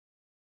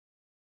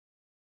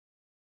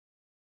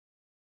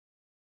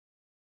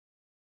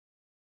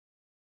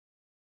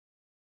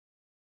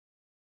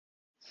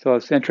 So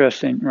it's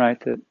interesting, right,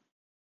 that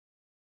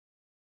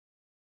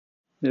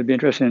it'd be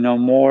interesting to know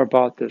more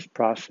about this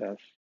process.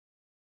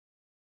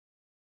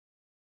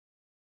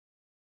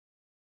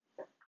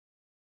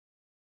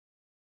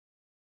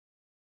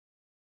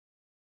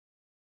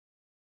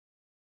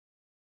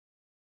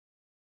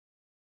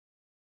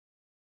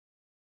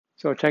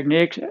 So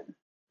techniques,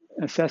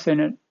 assessing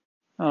it.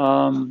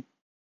 Has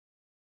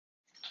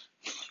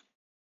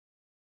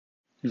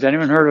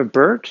anyone heard of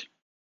BERT?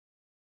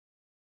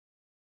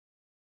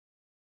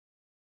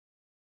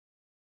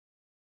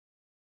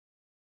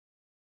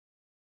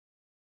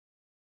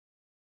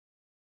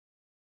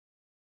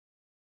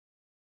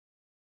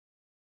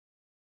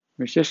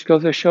 Which just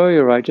goes to show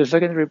you, right? Just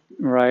look at the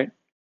right.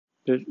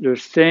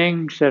 There's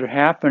things that are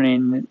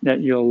happening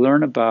that you'll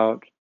learn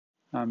about,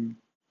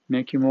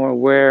 make you more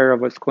aware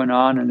of what's going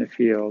on in the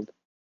field.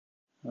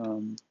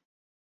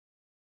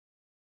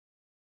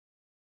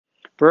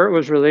 BERT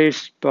was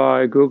released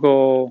by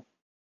Google,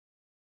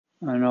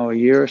 I don't know, a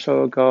year or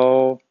so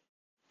ago,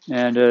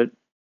 and it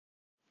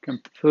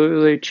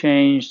completely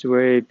changed the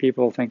way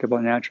people think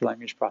about natural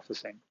language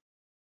processing.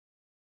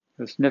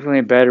 It's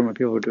significantly better than what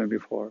people were doing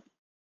before.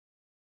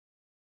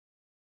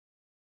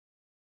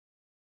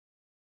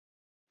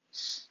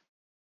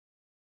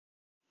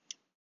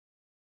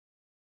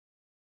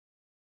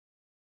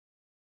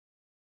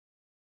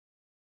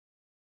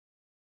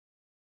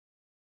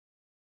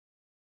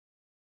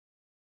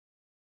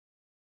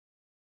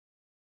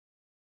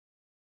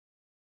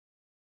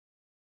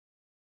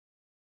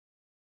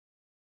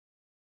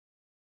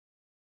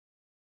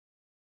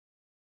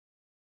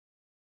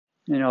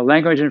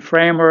 Language and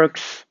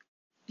frameworks,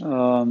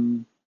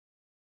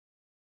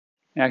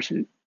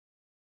 actually,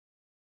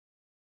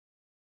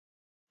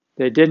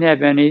 They didn't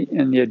have any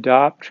in the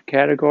adopt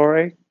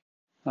category.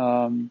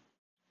 Part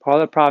of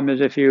the problem is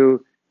if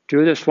you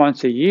do this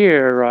once a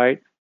year,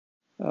 right,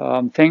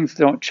 things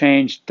don't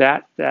change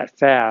that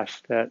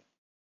fast.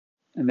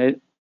 And they,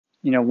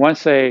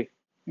 once things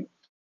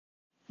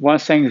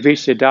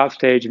reach the adopt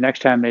stage, the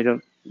next time they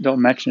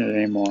don't mention it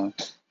anymore.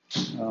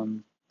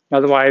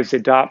 Otherwise, the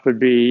adopt would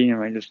be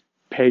just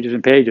pages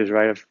and pages,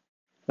 right, of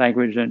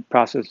language and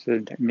processes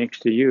and techniques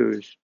to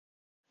use.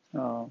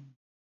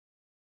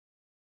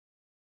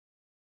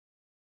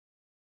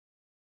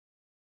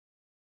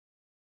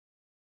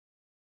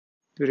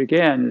 But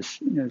again, it's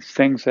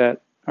things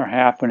that are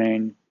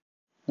happening.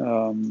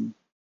 GraphQL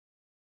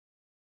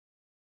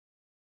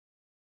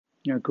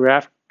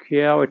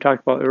we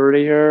talked about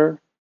earlier.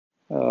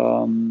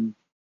 Gatsby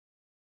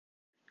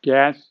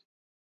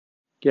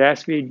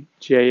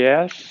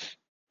JS.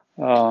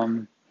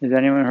 Has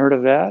anyone heard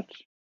of that?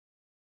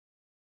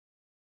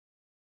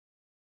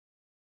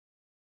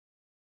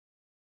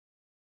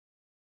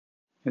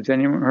 Has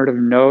anyone heard of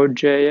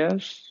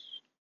Node.js?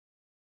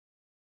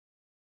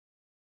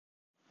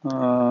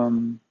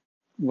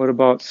 What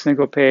about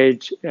single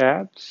page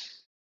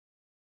apps?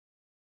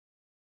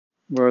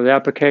 Where the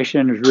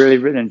application is really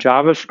written in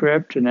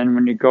JavaScript, and then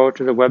when you go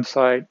to the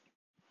website,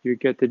 you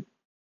get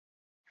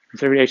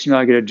instead of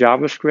HTML, you get a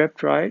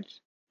JavaScript, right?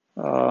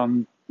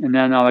 And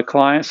then on the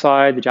client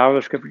side, the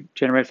JavaScript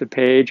generates a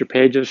page or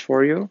pages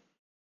for you.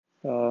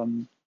 Now,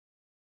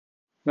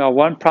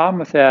 one problem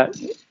with that,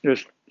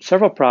 there's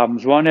several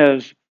problems. One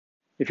is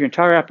if your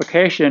entire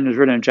application is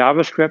written in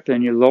JavaScript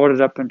and you load it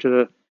up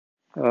into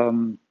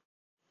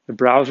the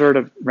browser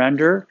to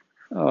render,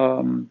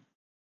 a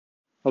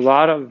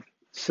lot of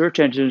search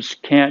engines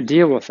can't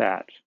deal with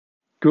that.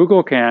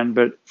 Google can,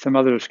 but some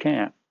others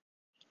can't,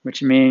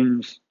 which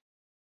means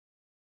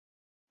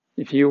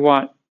if you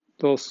want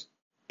those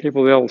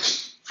people to be able to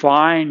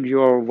find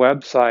your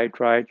website,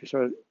 right,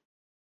 so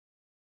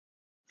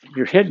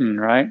you're hidden,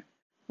 right?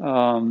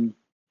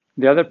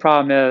 The other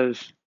problem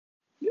is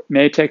it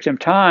may take some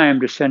time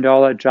to send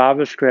all that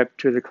JavaScript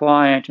to the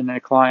client and then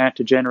the client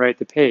to generate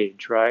the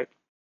page, right?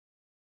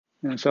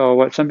 And so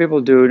what some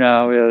people do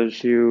now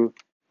is you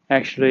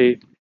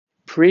actually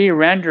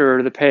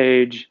pre-render the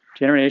page,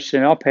 generate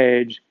HTML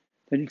page,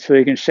 so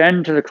you can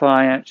send to the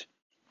client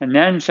and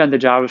then send the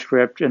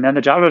JavaScript. And then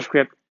the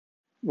JavaScript,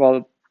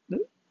 while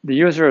the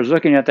user is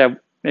looking at that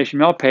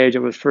HTML page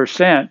that was first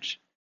sent,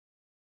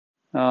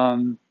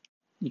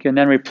 you can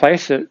then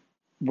replace it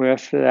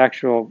with the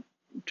actual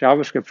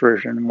JavaScript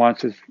version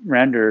once it's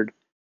rendered.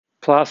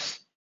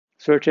 Plus,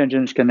 search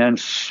engines can then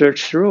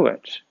search through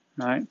it,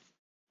 right?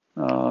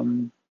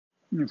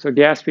 So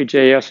Gatsby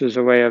JS is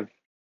a way of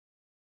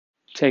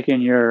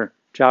taking your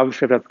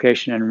JavaScript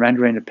application and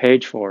rendering the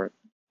page for it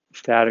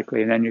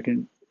statically, and then you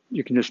can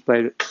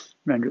display it,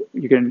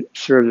 you can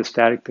serve the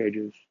static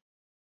pages.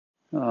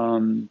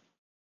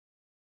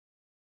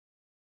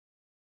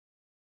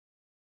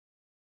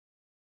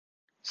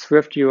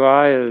 Swift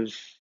UI is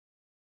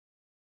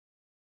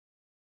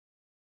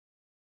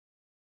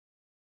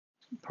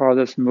part of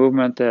this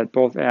movement that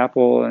both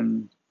Apple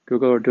and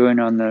Google are doing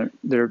on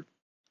their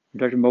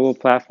productive mobile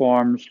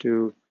platforms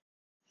to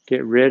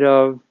get rid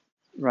of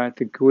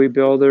the GUI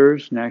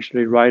builders and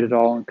actually write it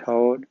all in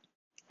code.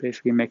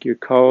 Basically make your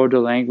code a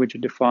language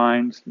that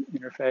defines the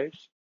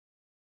interface.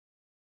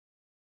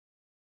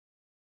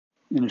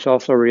 And it's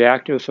also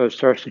reactive, so it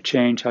starts to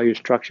change how you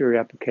structure your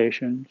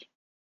applications.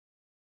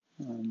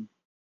 But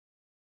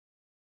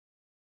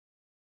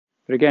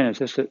again, it's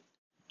just a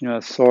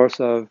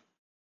source of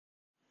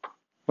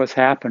what's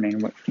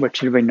happening, what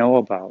should we know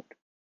about.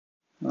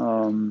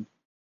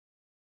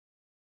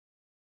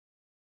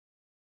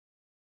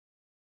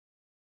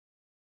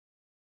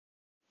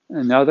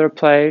 Another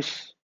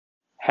place,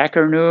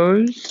 Hacker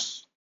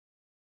News.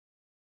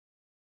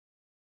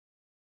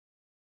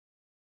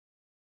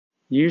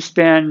 You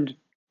spend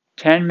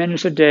 10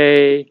 minutes a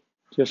day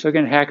just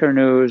looking at Hacker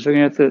News,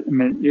 looking at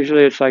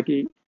usually it's like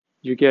you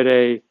get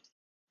a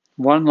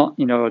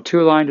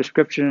two-line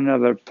description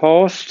of a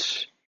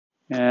post,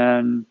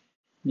 and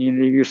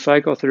you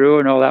cycle through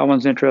and that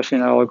one's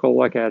interesting, I'll go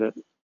look at it.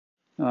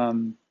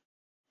 10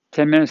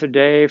 minutes a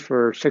day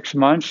for 6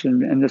 months,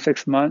 and in the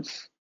 6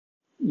 months,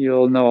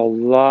 you'll know a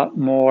lot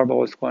more about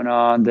what's going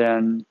on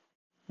than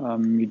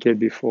you did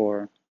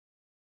before.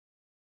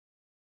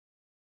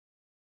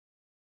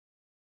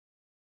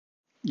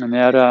 And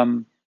that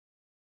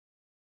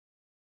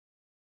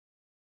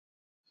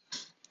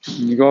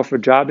you go for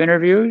job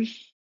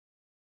interviews,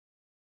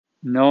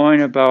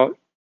 knowing about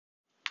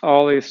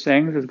all these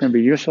things is going to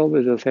be useful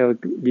because they'll say,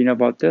 do you know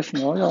about this?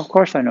 And of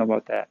course I know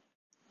about that.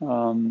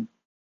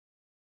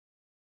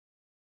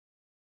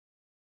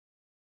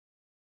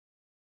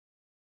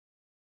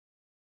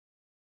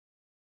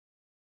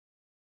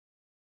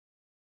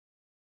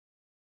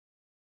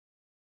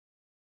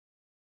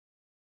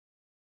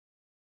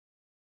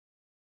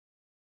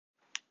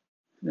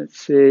 Let's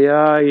see,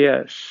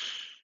 yes.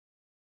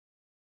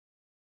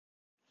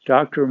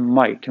 Dr.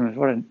 Mike,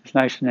 what a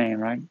nice name,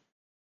 right?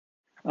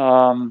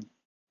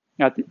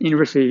 at the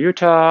University of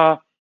Utah.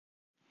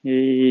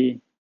 He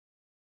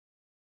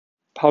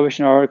published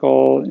an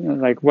article,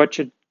 like what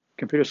should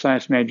computer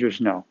science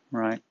majors know,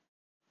 right?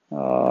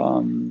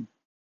 So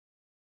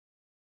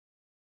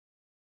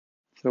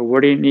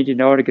what do you need to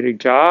know to get a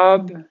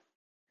job?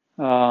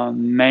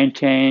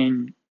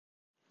 Maintain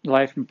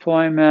life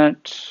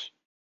employment.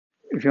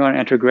 If you want to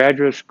enter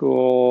graduate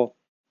school,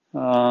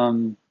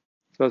 so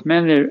it's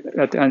mainly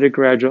at the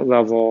undergraduate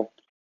level,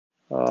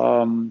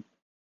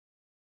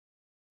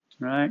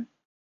 right?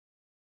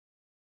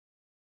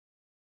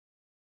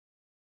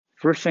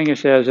 First thing it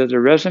says is a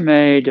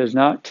resume does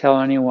not tell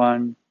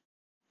anyone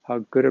how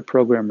good a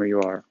programmer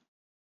you are,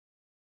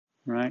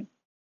 right?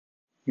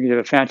 You could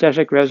have a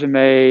fantastic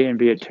resume and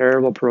be a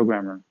terrible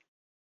programmer.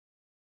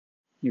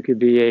 You could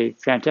be a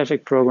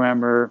fantastic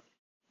programmer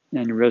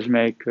and your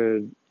resume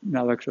could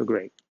not look so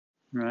great,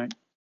 right?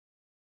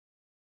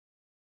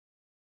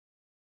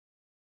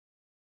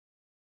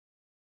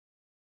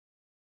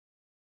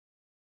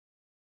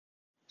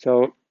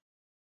 So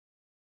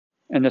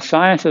in the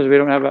sciences, we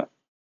don't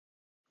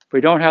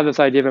have this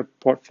idea of a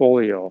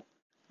portfolio.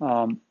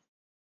 My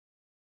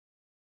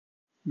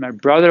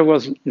brother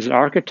is an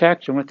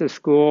architect and went to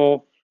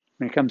school.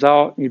 When he comes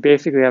out, you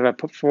basically have a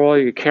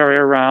portfolio you carry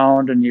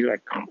around and you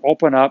like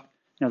open up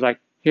and it's like,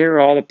 here are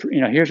all the,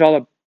 here's all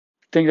the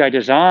things I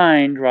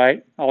designed,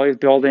 right? All these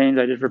buildings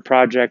I did for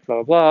project,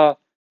 blah, blah, blah.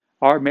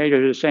 Art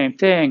majors are the same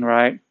thing,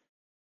 right?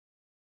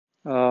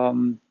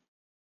 For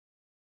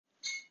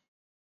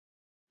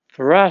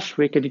us,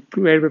 we could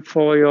create a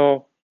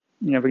portfolio,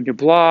 we can do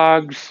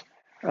blogs,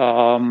 we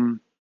can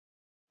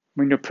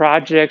do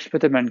projects,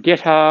 put them on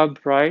GitHub,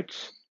 right?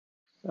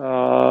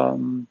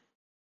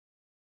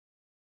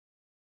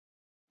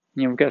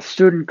 We've got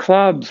student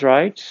clubs,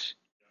 right?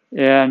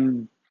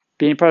 And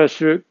being part of a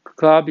student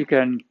club, you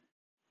can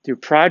do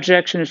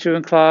projects in a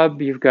student club.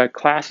 You've got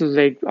classes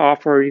they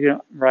offer,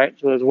 right?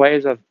 So there's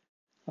ways of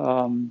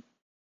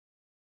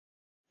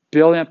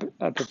building up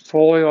a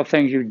portfolio of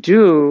things you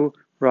do,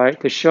 right,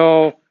 to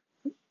show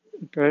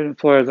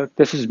employers, look,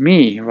 this is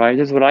me, right?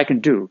 This is what I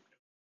can do.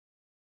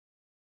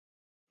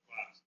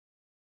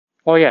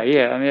 Oh yeah,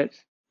 yeah. I mean,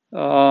 it's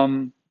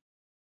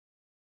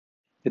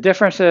the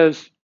difference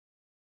is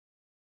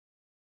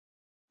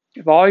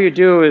if all you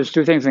do is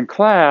do things in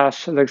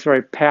class, it looks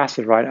very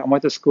passive, right? I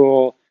went to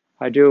school,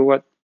 I do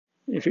what.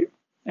 If you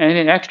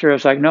anything extra,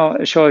 it's like no,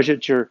 it shows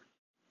that you're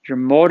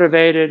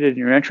motivated and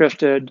you're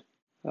interested.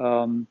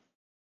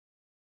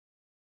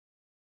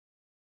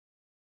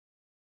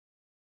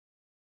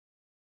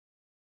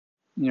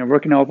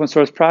 Working on open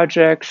source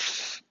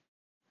projects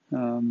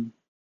for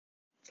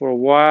a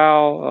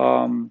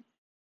while,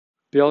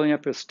 building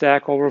up a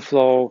Stack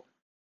Overflow.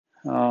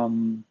 I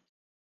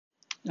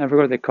forget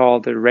what they call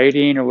it, the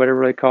rating or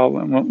whatever they call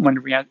it. When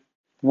the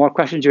more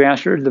questions you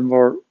answered, the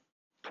more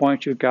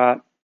points you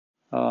got.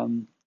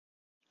 Well,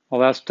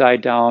 that's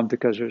died down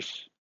because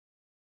there's,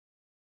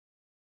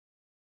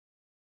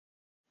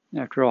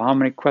 after all, how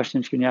many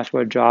questions can you ask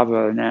about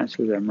Java and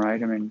answer them,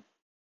 right? I mean,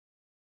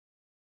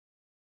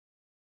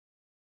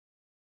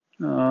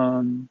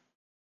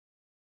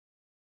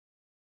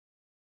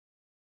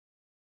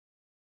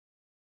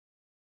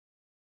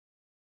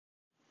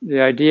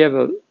 the idea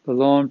of a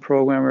lone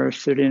programmer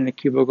sitting in a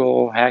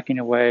cubicle hacking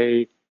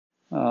away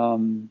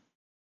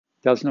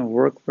doesn't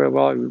work very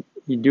well.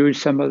 You do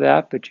some of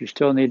that, but you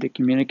still need to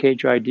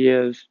communicate your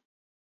ideas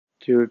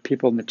to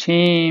people in the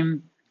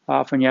team.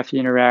 Often you have to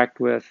interact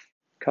with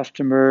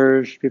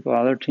customers, people,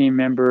 other team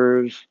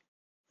members.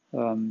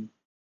 When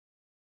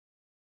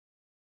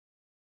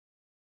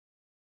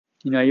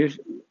I used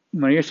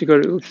to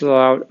go to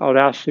Uppsala, I would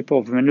ask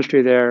people from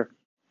industry there,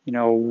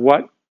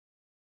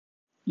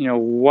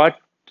 what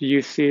do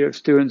you see that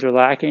students are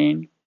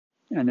lacking?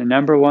 And the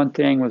number one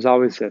thing was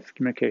always this: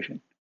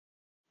 communication,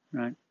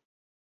 right?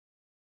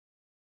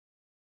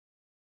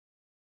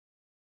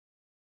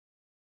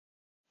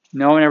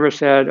 No one ever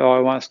said, "Oh, I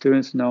want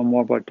students to know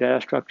more about data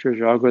structures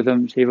or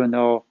algorithms," even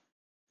though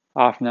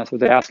often that's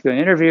what they ask you in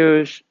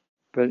interviews.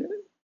 But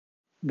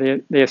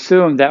they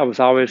assumed that was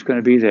always going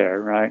to be there,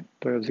 right?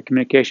 But it was a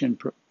communication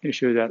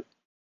issue that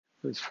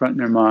was front in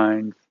their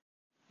mind.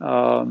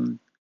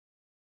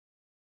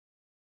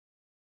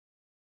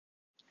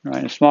 Right,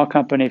 in a small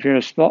company, if you're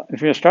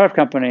a startup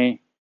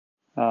company,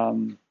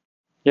 you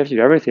have to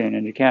do everything,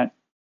 and you can't.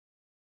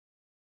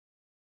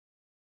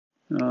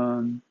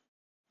 And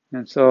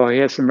so he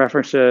has some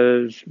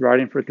references,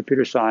 writing for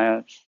computer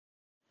science.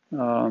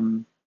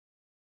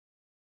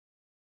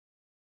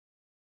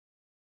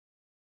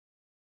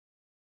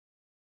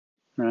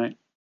 Right.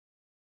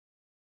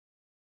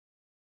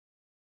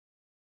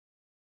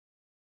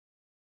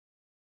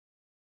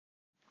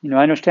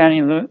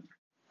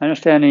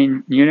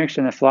 Understanding Unix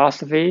and the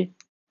philosophy.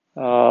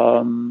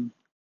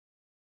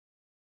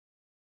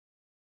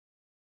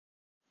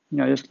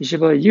 Just you should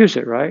be able to use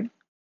it, right?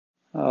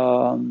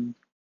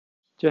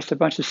 Just a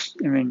bunch of,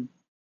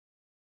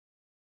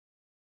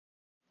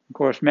 of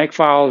course,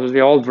 Makefiles is the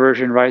old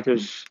version, right?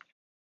 There's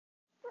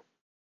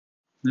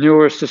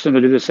newer systems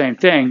that do the same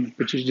thing,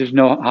 but you just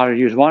know how to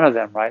use one of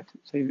them, right?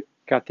 So you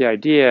got the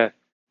idea.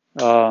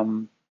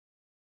 Um,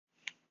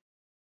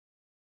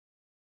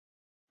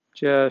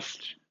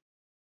 just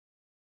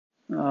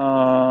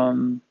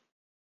um,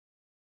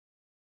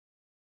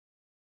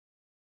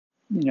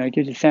 it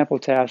gives you sample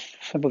tasks,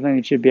 simple thing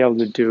that you'd be able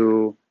to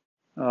do.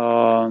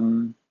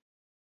 Um,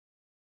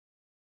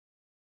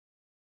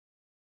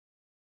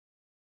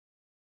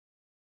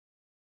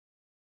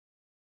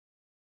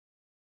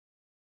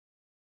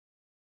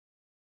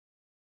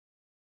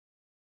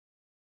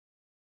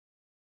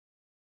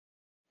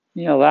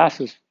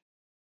 LASS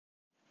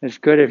is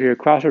good if you're a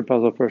crossword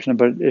puzzle person,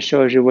 but it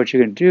shows you what you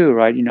can do,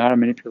 right? You know how to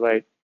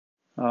manipulate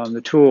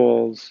the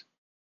tools.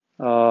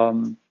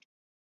 Um,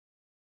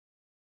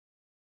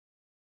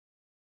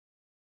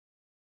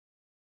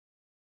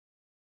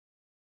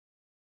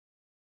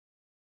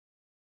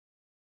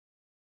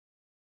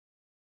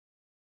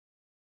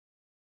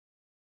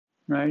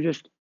 right?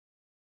 Just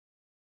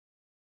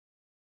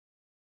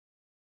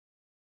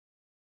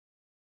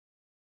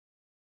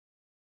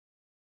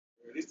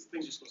Are these the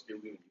things you're supposed to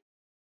be able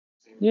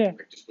to do? yeah,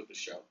 Like just with the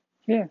shell.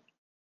 yeah.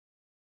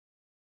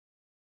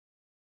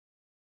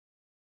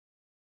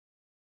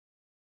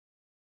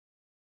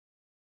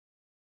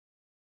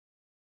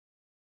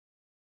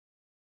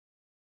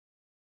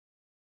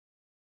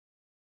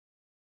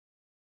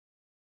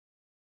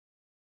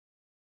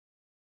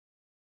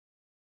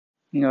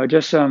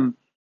 Just some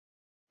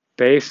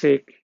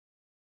basic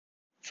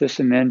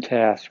system in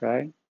tasks,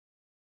 right?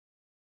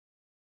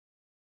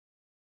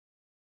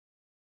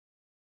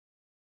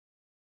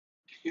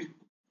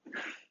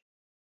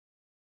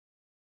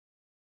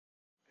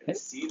 I've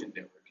seen a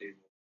network cable.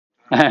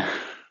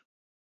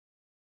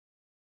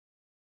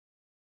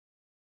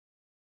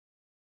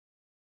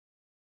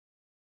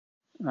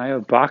 I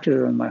have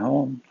boxes in my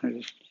home.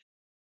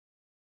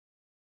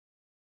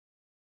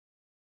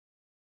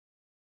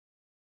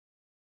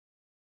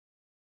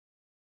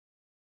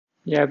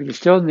 Yeah, but you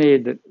still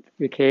need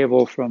the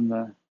cable from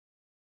the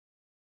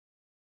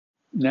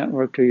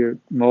network to your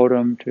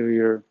modem to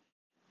your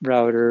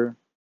router.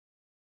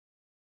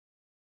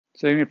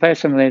 So you can play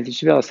some lanes, you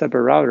should be able to set up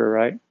a router,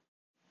 right?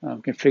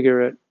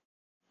 Configure it,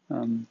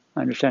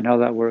 understand how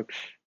that works.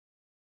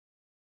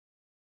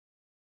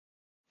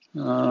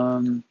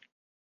 Um,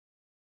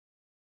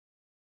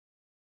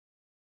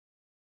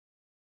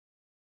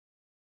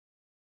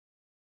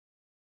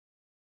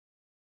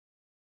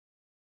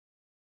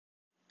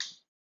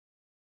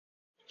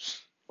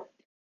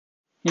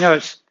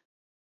 it's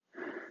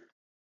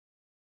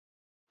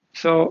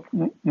so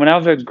when I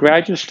was a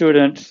graduate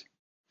student,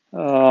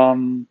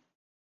 um,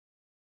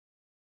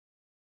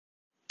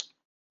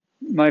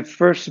 my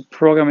first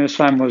programming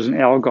assignment was in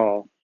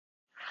Algol,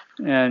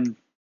 and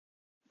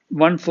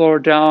one floor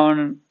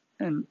down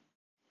and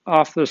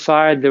off the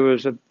side there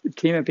was a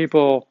team of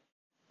people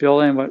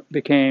building what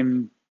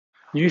became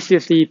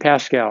UCSD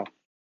Pascal,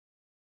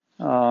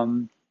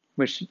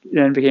 which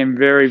then became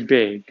very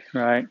big,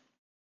 right?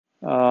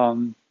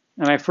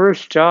 And my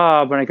first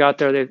job when I got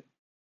there,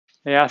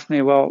 they asked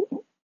me, well,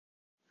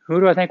 who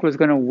do I think was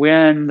going to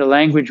win the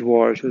language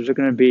wars? Was it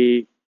going to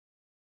be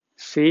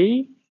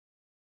C,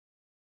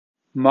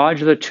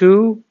 Modula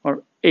 2,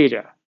 or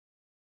Ada?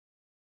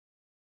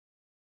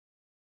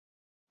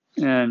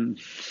 And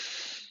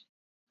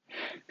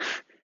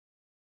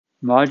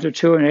Modula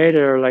 2 and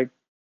Ada are like,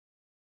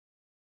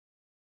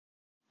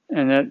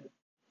 and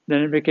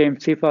then it became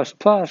C++.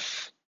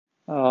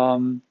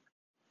 Um,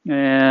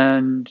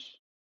 and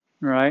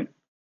right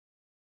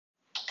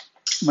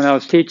when I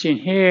was teaching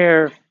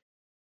here,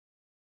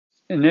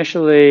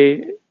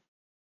 initially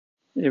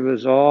it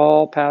was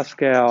all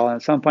Pascal. And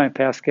at some point,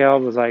 Pascal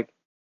was like,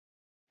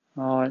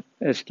 oh,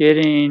 it's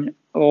getting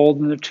old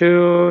in the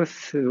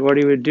tooth. What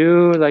do you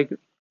do? Like, do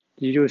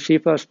you do C++?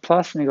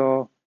 And they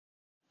go,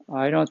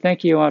 I don't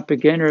think you want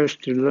beginners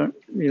to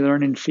be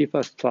learning C++.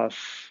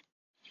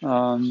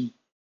 Um,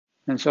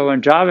 and so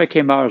when Java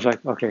came out, I was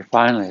like, okay,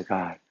 finally,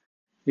 God,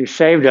 you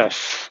saved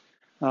us.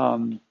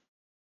 Um,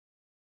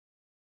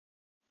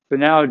 but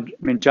now, I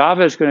mean,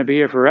 Java is going to be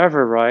here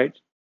forever, right?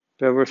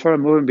 But we're sort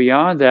of moving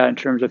beyond that in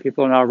terms of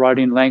people now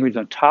writing language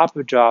on top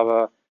of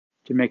Java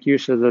to make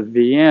use of the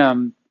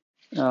VM,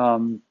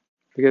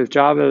 because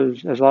Java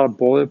has a lot of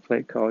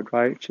boilerplate code,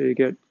 right? So you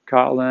get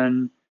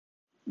Kotlin,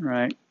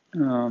 right?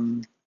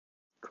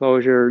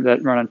 Closure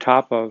that run on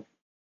top of.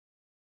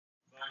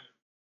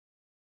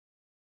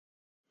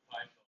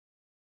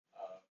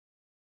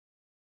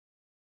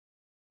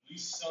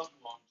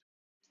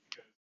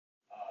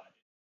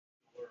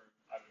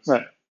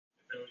 Right.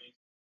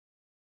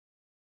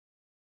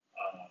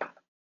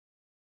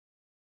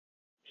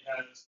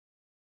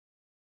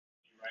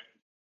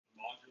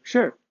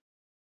 Sure.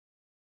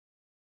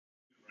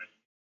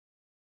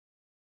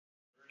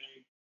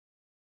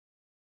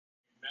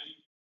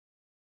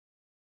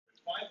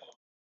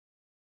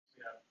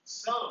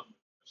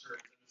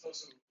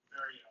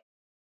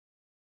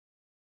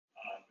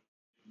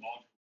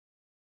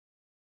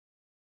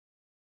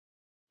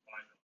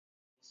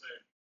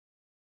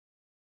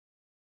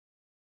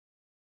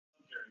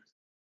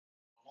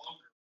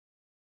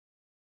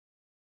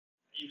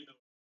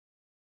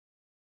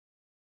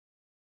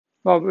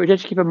 Well, but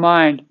just keep in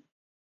mind,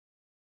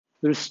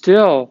 there's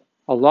still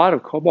a lot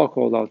of COBOL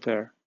code out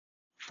there.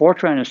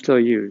 Fortran is still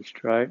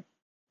used, right?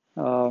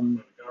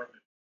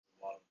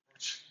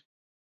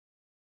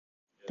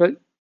 But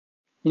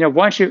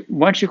once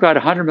you've got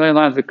 100 million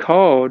lines of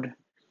code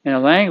in a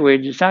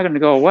language, it's not going to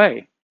go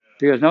away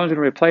because no one's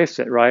going to replace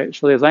it, right?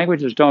 So these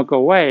languages don't go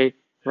away,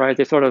 right?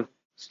 They sort of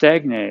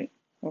stagnate.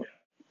 I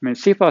mean,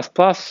 C++,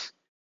 when's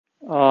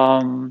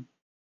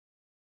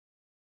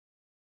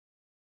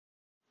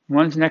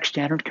the next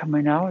standard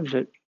coming out? Is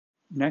it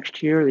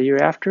next year or the year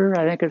after?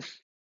 I think it's,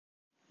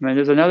 I mean,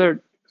 there's a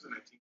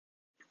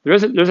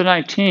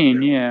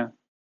 19, yeah.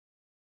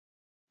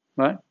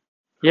 What?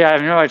 Yeah,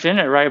 I know it's in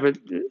it, right? But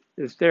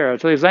it's there.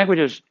 So these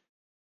languages,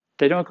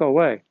 they don't go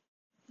away.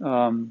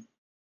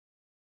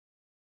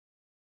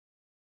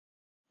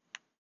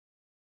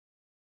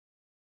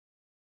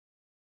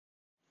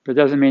 But it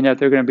doesn't mean that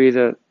they're going to be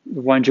the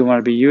ones you want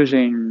to be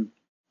using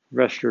the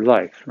rest of your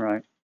life,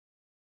 right?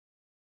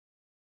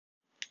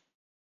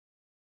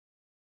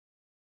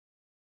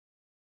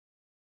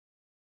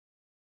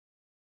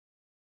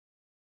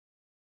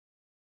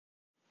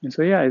 And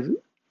so, yeah,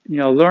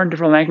 learn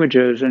different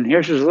languages. And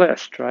here's his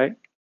list, right?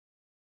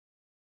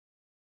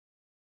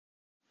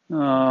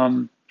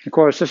 Of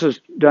course, this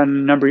was done a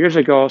number of years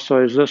ago,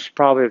 so his list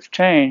probably has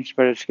changed.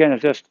 But it's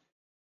just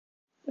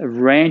a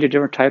range of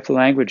different types of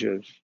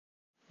languages.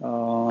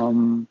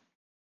 And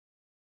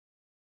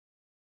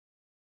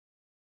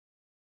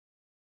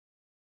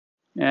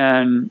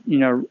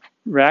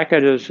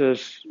Racket is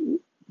this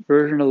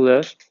version of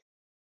Lisp.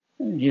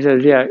 He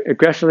says, yeah,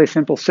 aggressively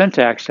simple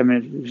syntax. I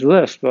mean, it's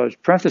Lisp, but it's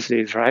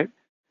parentheses, right?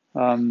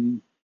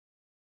 And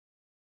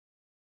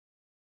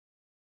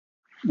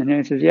then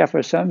he says, yeah,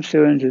 for some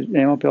students,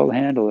 they won't be able to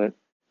handle it.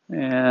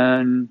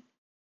 And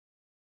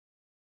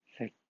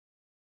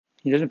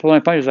he doesn't pull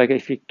any punches. Like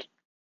if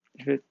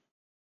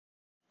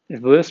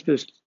Lisp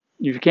is,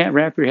 if you can't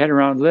wrap your head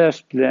around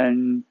Lisp,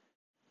 then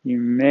you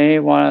may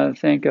want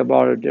to think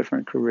about a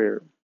different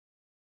career.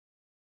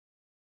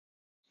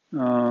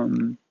 Now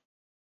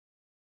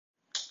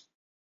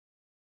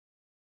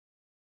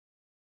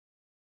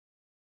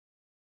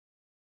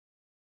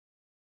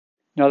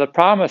the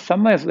problem with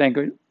some of these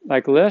languages,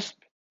 like Lisp,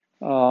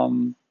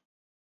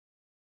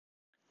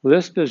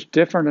 Lisp is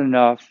different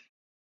enough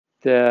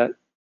that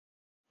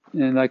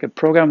in like a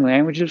programming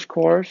languages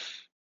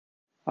course,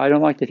 I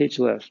don't like to teach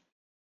Lisp.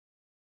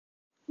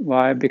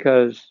 Why?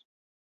 Because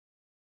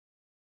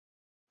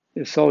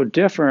it's so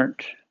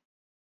different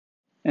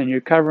and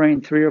you're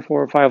covering 3 or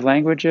 4 or 5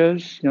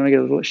 languages. You only get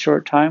a little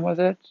short time with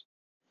it.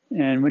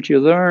 And what you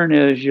learn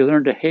is you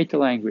learn to hate the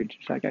language.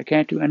 It's like, I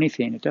can't do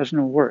anything. It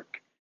doesn't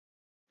work,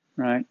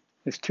 right?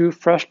 It's too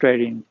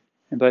frustrating.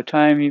 And by the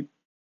time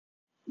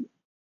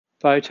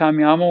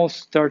you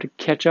almost start to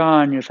catch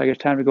on, it's like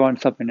it's time to go on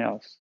to something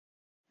else.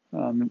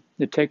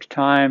 It takes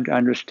time to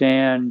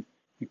understand,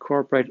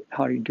 incorporate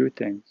how you do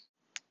things.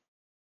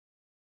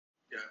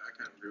 Yeah, I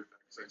kind of agree with that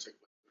because I took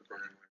the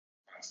programming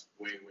class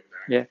way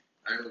back. Yeah.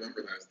 I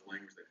remember that as the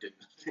language that did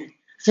nothing.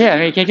 Yeah, I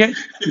mean, you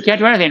can't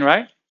do anything,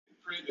 right?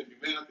 Print and do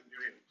math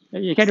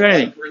and do you can't do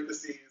anything.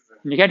 Parentheses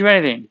you can't do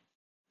anything.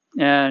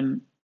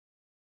 And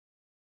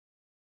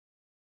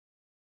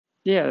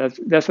yeah,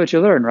 that's what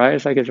you learn, right?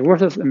 It's like it's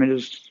worthless. I mean,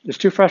 it's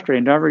too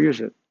frustrating. Don't ever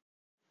use it.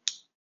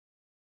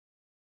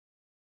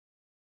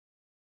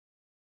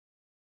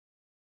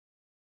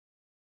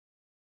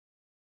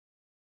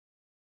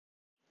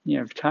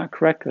 If taught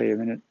correctly, I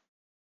mean,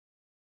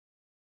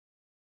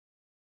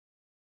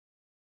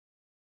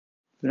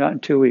 not in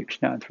 2 weeks,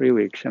 not in 3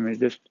 weeks. I mean,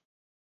 just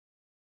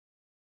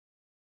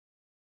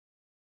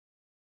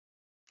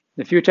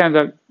the few times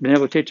I've been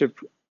able to teach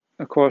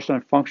a course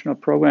on functional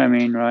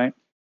programming, right?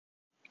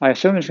 I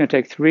assume it's going to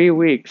take 3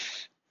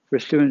 weeks for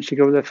students to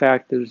go to the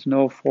fact that there's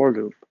no for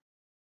loop.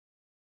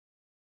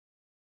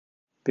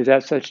 Because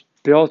that's such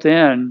built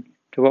in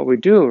to what we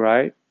do,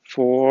 right?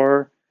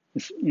 For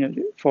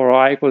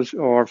I equals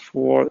or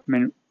for, I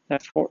mean,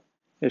 that's for,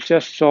 it's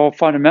just so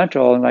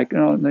fundamental and like,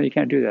 no, you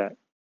can't do that.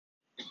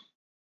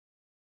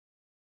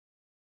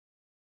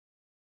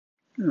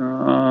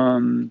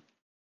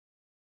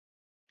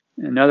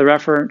 Another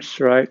reference,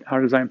 right? How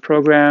to design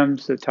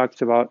programs that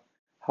talks about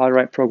how to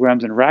write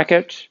programs in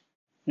Racket.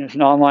 And it's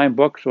an online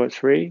book, so it's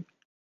free.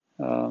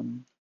 More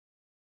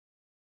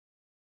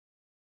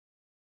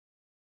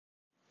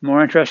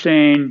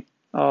interesting.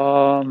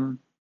 So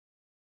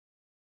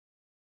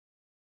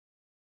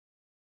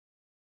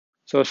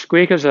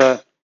Squeak is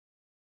a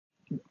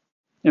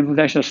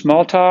implementation of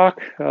Smalltalk.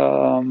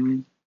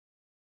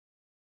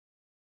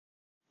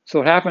 So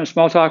what happened,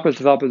 Smalltalk was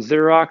developed at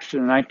Xerox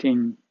in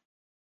the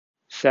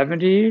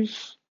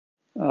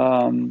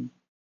 1970s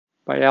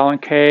by Alan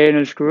Kay and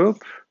his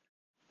group.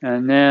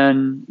 And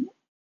then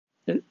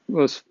it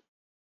was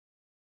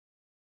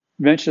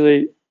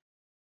eventually,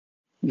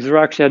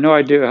 Xerox had no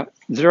idea.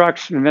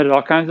 Xerox invented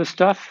all kinds of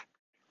stuff,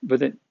 but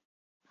they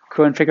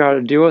couldn't figure out how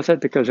to deal with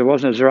it because it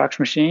wasn't a Xerox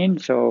machine.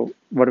 So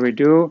what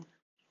do?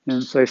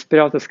 And so they spit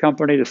out this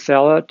company to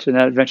sell it, and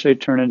that eventually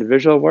turned into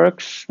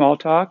VisualWorks,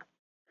 Smalltalk.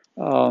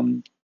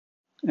 And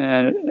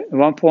at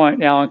one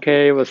point, Alan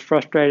Kay was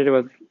frustrated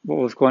with what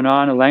was going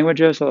on in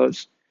languages, so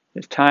it's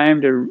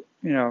time to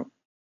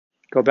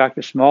go back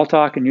to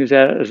Smalltalk and use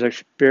that as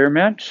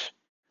experiments.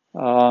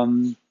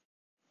 And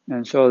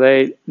so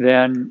they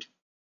then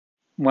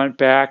went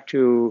back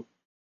to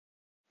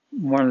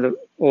one of the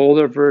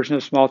older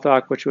versions of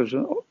Smalltalk, which was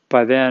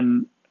by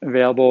then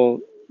available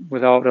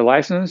without a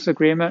license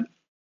agreement,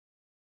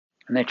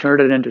 and they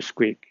turned it into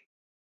Squeak.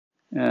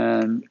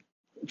 And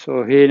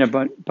so he and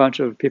a bunch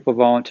of people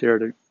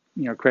volunteered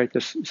to create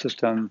this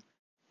system.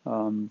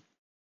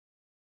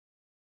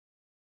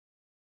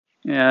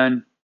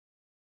 And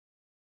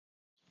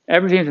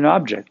everything's an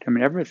object. I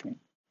mean, everything.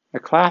 A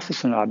class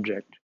is an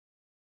object.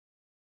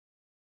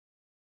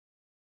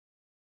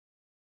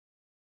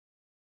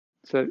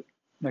 So,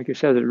 like you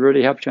said, it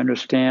really helps you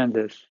understand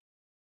this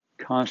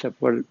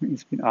concept, what it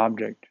means to be an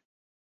object.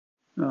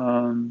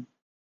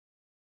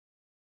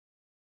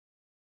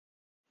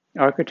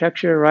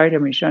 Architecture, right? I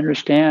mean, you should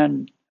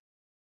understand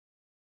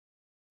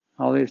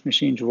how these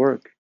machines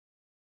work.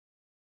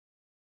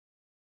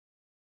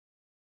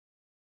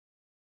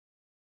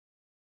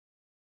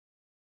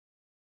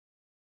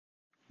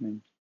 I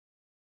mean,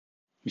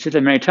 you said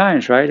that many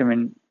times, right? I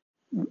mean,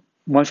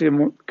 once you get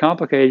more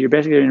complicated, you're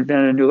basically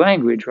inventing a new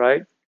language,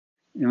 right?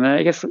 And then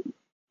I guess, and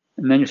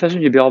then your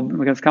system you build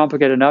becomes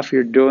complicated enough,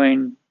 you're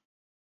doing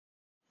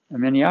a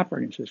mini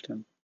operating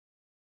system.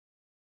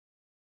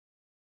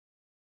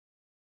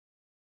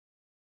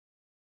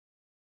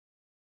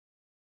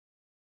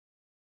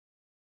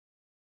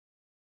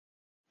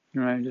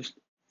 Right? Just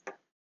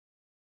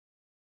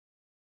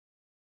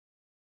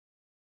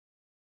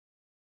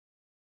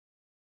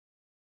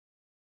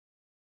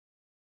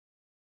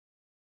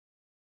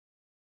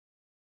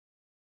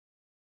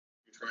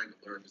You're trying to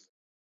learn this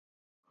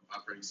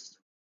operating system,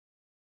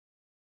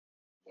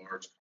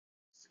 large,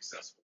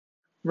 successful,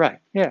 right?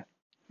 Yeah,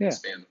 yeah,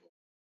 expandable.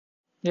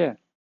 yeah.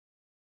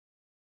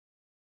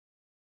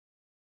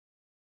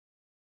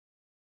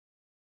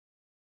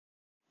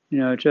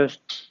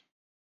 Just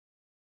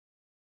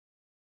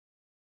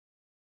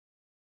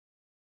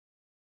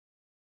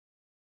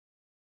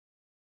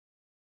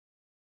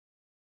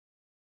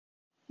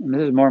and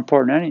this is more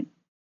important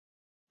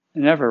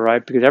than ever,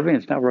 right? Because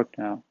everything's networked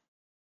now.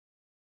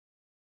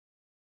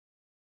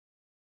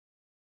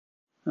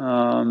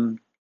 Um,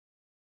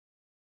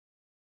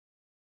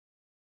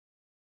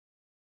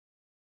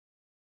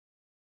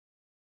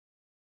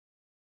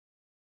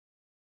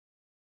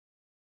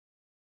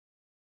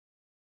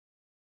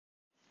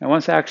 I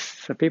once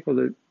asked some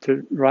people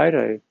to write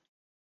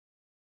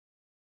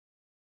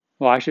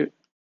I should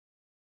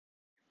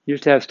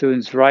used to have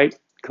students write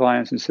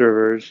clients and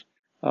servers.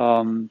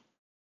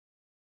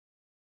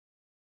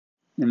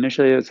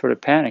 Initially, it was sort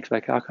of panicked,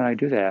 like, how can I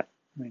do that?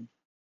 I mean,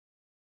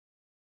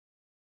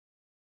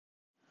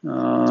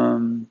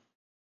 um,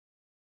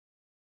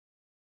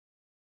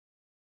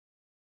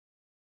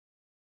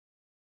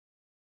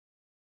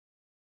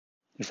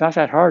 it's not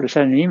that hard to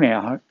send an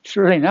email. It's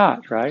really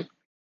not, right?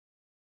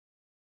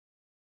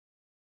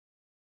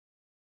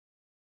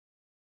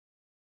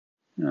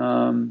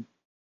 Um,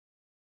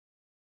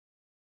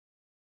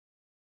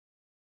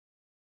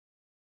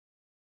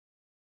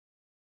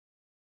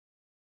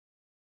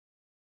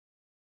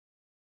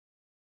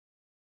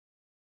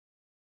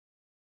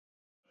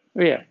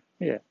 yeah,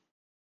 yeah,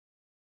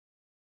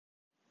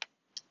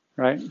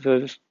 right.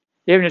 So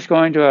even just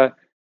going to a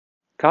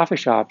coffee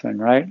shop, then,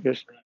 right?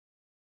 Just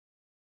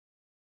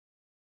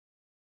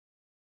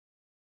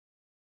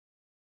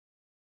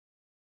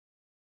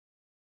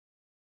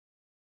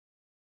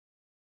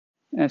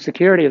and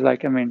security,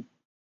 like, I mean,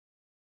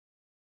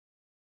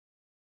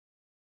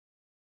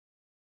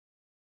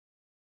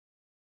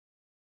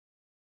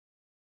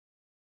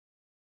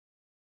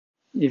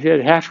 if you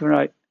had half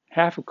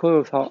a clue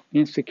of how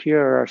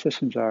insecure our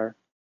systems are.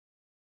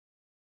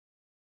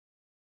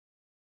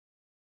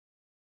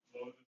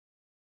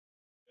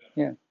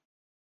 Yeah,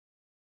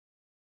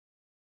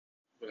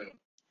 But a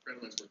friend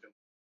of mine's working on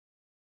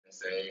an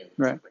essay and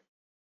right. stuff like that.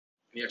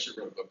 And he actually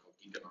wrote a book called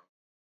Economics.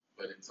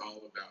 But it's all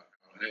about,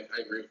 and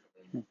I agree with him.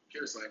 I mean,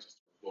 computer scientists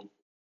are both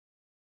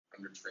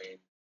undertrained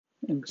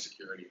And for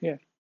security. yeah,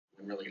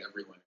 And really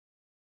everyone.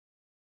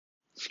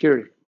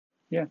 security.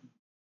 Yeah,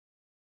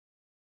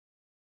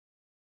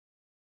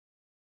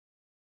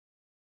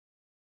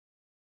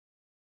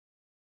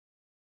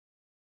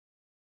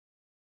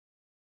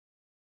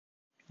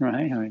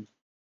 right.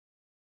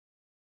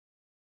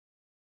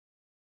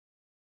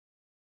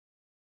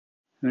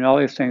 I mean, all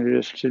these things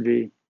just should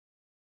be.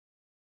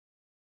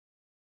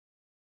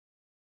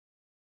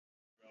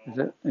 Is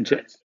it,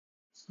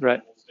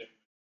 right?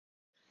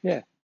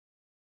 Yeah,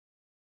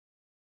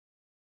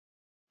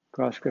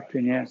 cross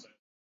scripting. Yeah,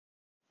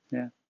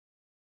 yeah.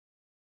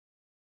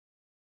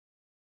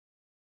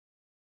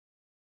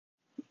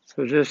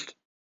 So just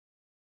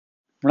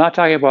we're not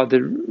talking about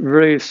the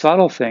really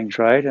subtle things,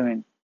 right? I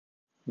mean,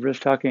 we're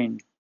just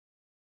talking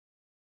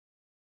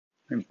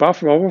mean,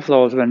 buffer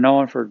overflow has been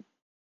known for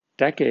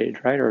decades,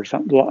 right? Or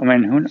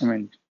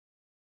something.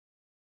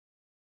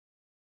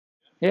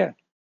 Yeah.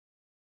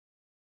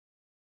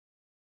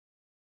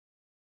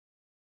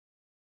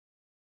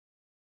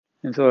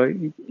 And so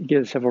you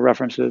get several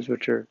references,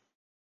 which are,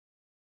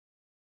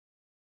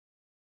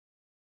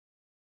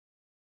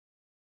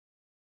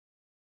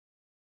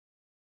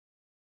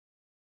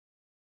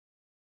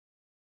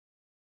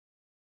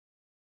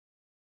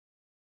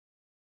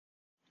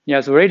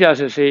 yeah. So what he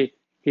does is he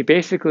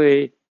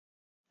basically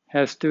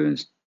has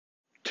students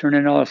turn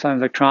in all the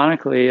assignments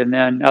electronically, and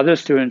then other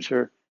students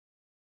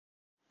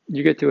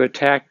you get to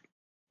attack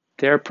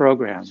their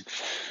programs.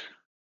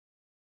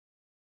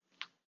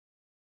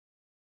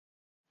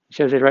 He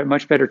says they write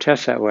much better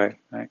tests that way,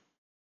 right?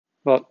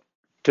 Well,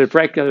 to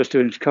break the other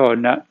students'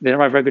 code, they don't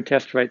write very good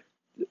tests to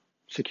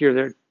secure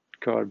their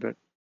code, but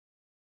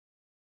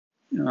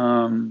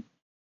um,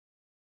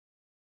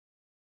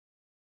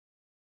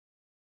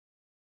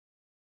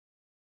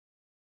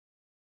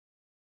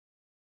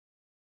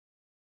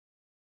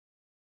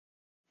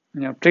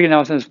 particularly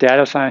now since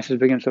data science has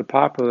become so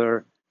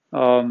popular,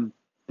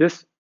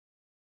 this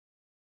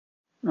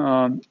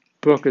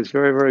book is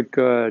very, very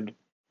good.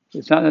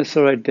 It's not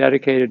necessarily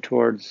dedicated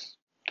towards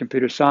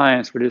computer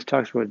science, but it just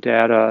talks about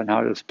data and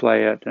how to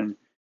display it, and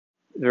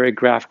very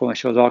graphical and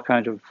shows all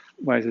kinds of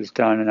ways it's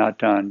done and not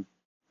done.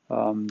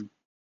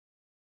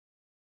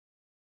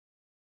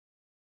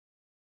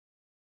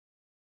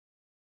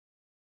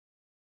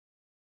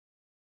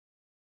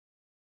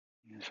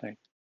 It's like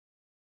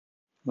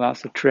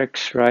lots of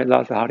tricks, right?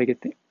 Lots of how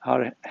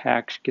to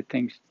hack, get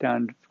things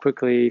done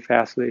quickly,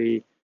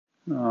 fastly.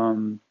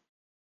 And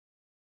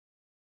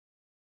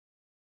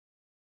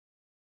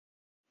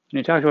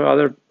he talks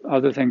about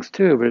other things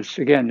too, but it's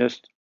again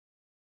just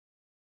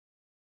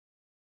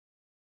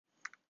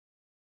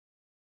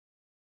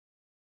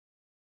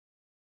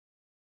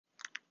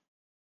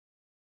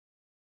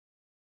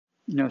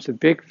it's a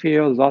big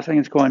field, lots of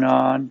things going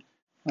on.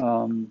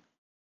 Um,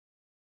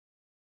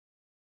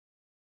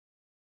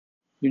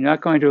 you're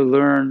not going to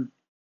learn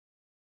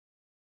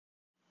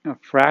a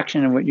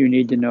fraction of what you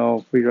need to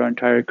know for your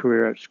entire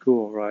career at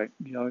school, right?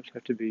 You always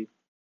have to be.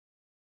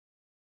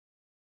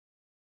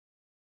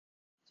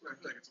 So I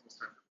feel like it's almost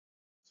time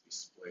to be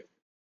split.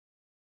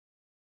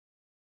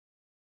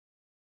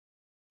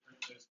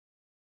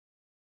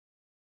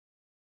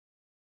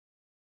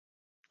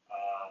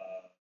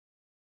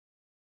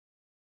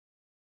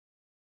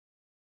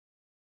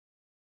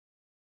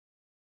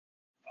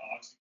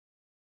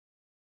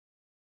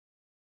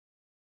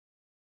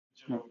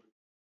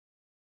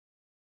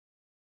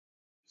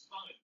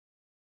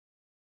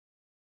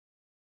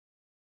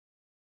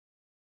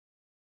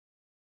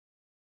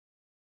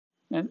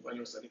 And I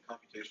know studying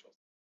computational.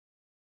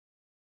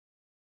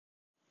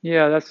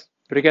 yeah,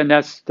 but again,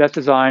 that's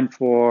designed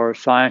for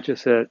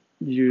scientists that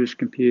use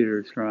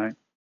computers, right?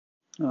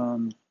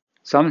 Um,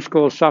 some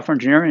schools, software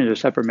engineering is a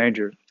separate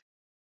major.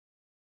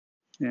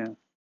 Yeah.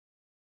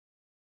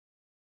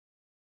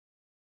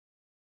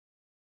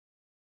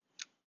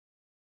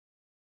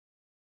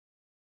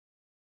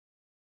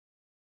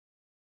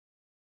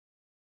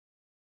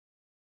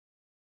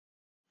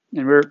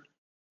 And we're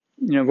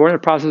in the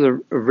process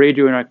of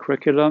redoing our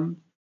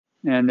curriculum,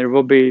 and there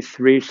will be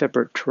 3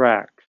 separate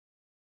tracks.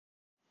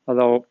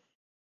 Although,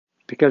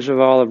 because of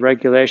all the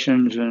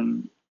regulations,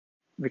 and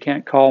we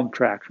can't call them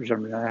tracks for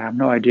some reason. I have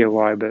no idea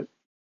why, but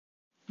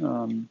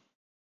um,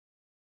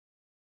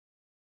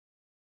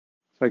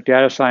 like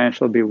data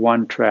science will be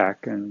 1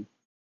 track, and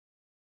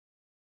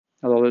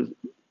although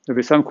there'll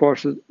be some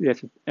courses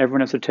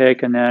everyone has to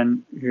take, and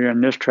then you're in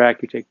this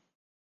track, you take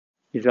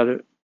these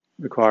other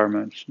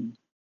requirements. And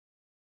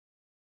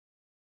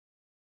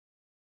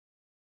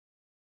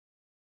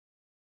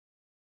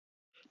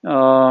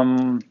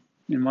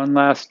one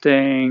last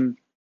thing,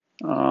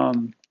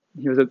 um,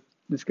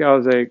 this guy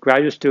was a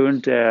graduate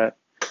student at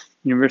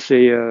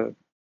University of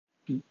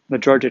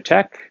Georgia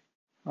Tech,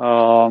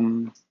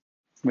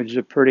 which is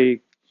a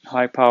pretty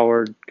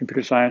high-powered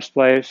computer science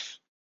place.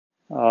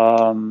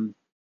 Um,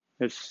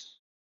 it's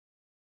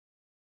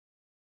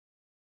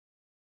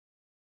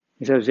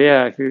he says,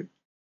 yeah, if you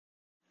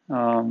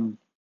um,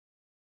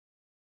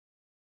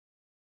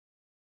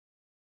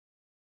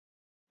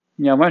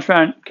 my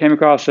friend came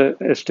across a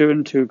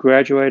student who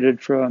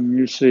graduated from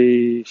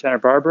UC Santa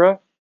Barbara,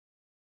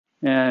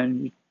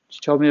 and she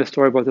told me a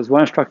story about this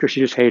one instructor she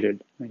just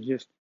hated. And she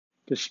just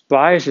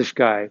despised this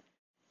guy.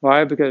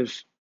 Why?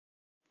 Because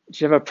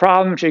she'd have a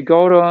problem, she'd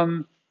go to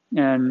him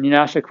and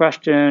ask a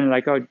question,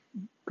 like, oh,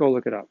 go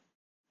look it up.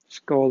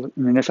 Just go,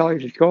 that's all you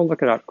just go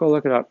look it up,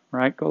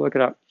 right? Go look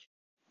it up.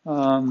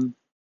 And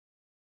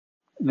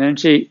then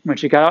when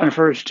she got out in her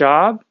first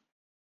job,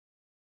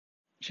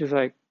 she was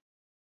like,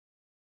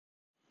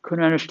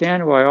 couldn't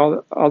understand why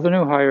all the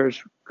new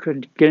hires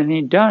couldn't get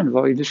anything done.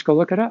 Well, you just go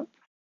look it up.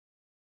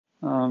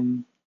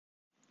 Um,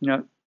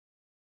 you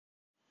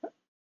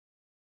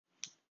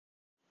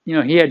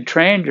know, he had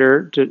trained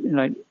her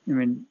to,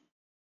 you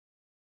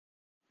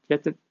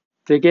have to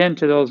dig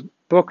into those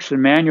books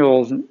and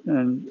manuals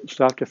and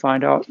stuff to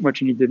find out what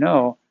you need to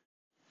know.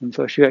 And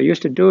so she got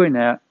used to doing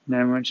that. And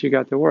then when she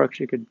got to work,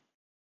 she could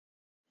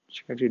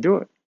actually do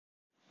it.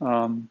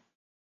 And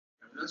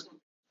that's one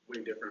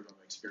way different about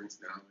my experience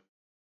now than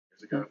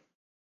years ago.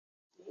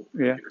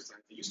 Yeah. Computer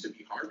science. It used to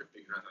be hard to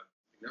figure out.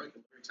 Now you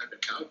can literally type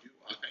it, how do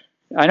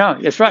I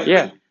know. That's right.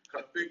 Yeah.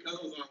 It comes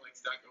on like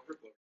Stack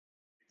Overflow.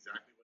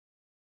 Exactly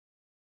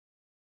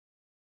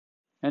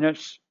what. And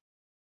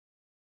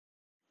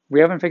we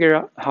haven't figured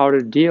out how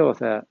to deal with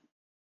that.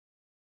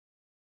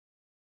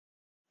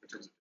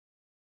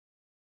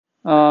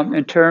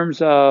 In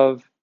terms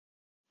of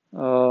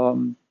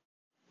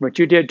what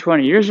you did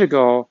 20 years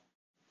ago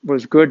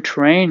was good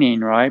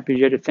training, right? But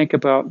you had to think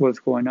about what's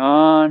going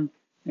on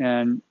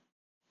and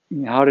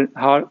how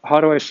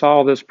do I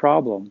solve this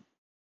problem?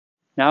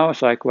 Now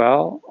it's like,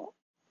 well,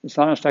 it's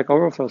not a Stack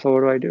Overflow, so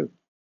what do I do?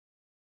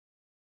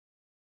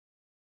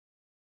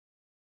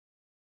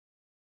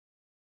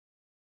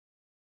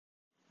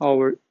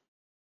 Oh,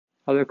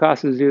 other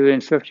classes do it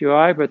in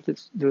SwiftUI, but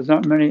there's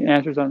not many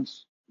answers on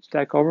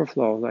Stack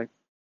Overflow. Like,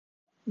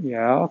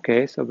 yeah,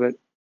 okay, so but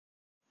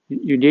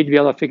you need to be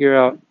able to figure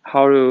out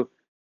how to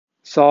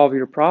solve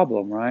your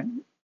problem, right?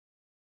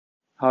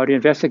 How do you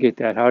investigate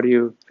that? How do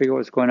you figure out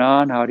what's going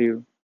on? How do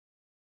you,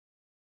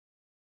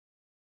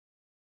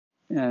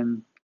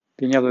 and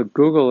being able to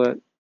Google it,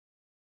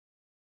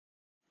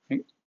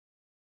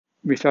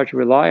 we start to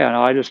rely on,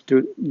 I just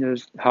do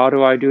this, how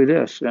do I do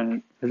this? And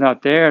if it's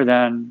not there,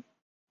 then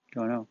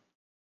don't know.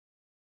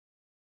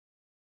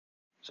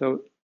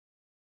 So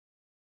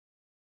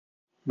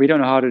we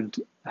don't know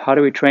how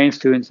do we train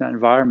students in that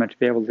environment to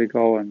be able to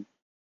go and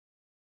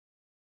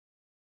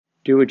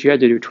do what you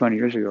had to do 20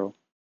 years ago.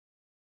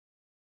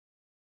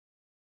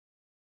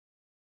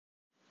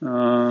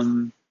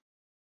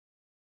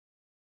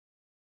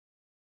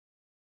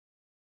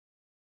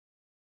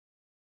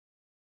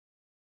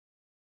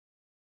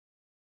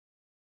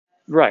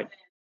 Right.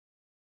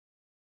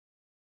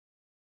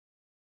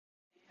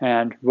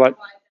 And what,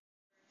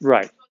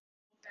 right.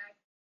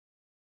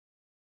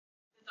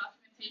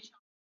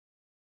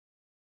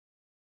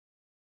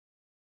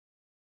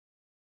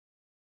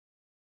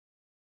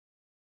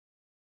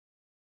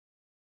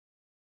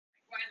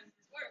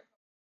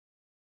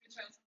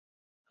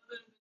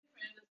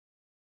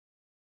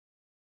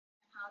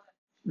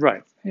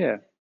 Right. Yeah.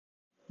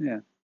 Yeah.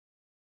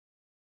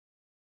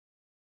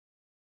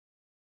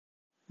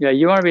 Yeah.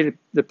 You want to be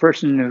the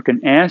person who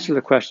can answer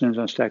the questions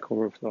on Stack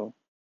Overflow.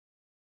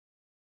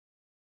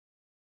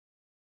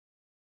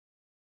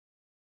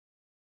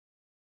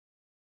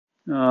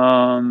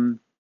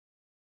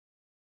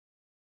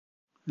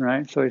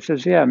 Right. So he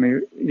says, yeah, I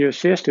mean, you're a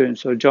CS student,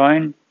 so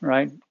join,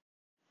 right?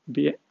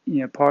 Be,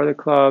 part of the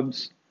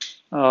clubs.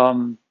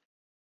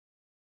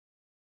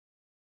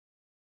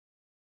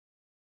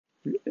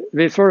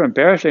 It's sort of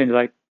embarrassing.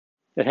 Like,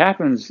 it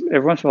happens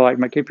every once in a while, like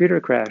my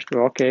computer crashed.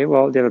 Well, okay,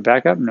 well, do you have a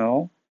backup?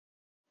 No.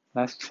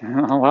 That's,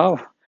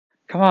 well,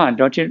 come on,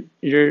 don't you,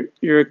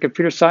 you're a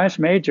computer science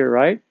major,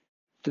 right?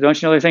 So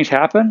don't you know these things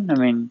happen? I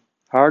mean,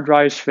 hard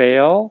drives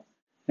fail,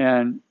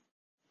 and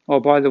oh,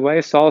 by the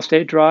way, solid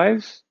state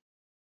drives,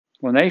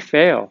 when they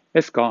fail,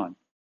 it's gone.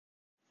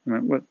 I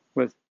mean,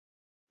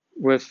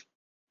 with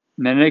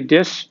magnetic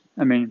disks,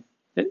 I mean,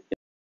 it,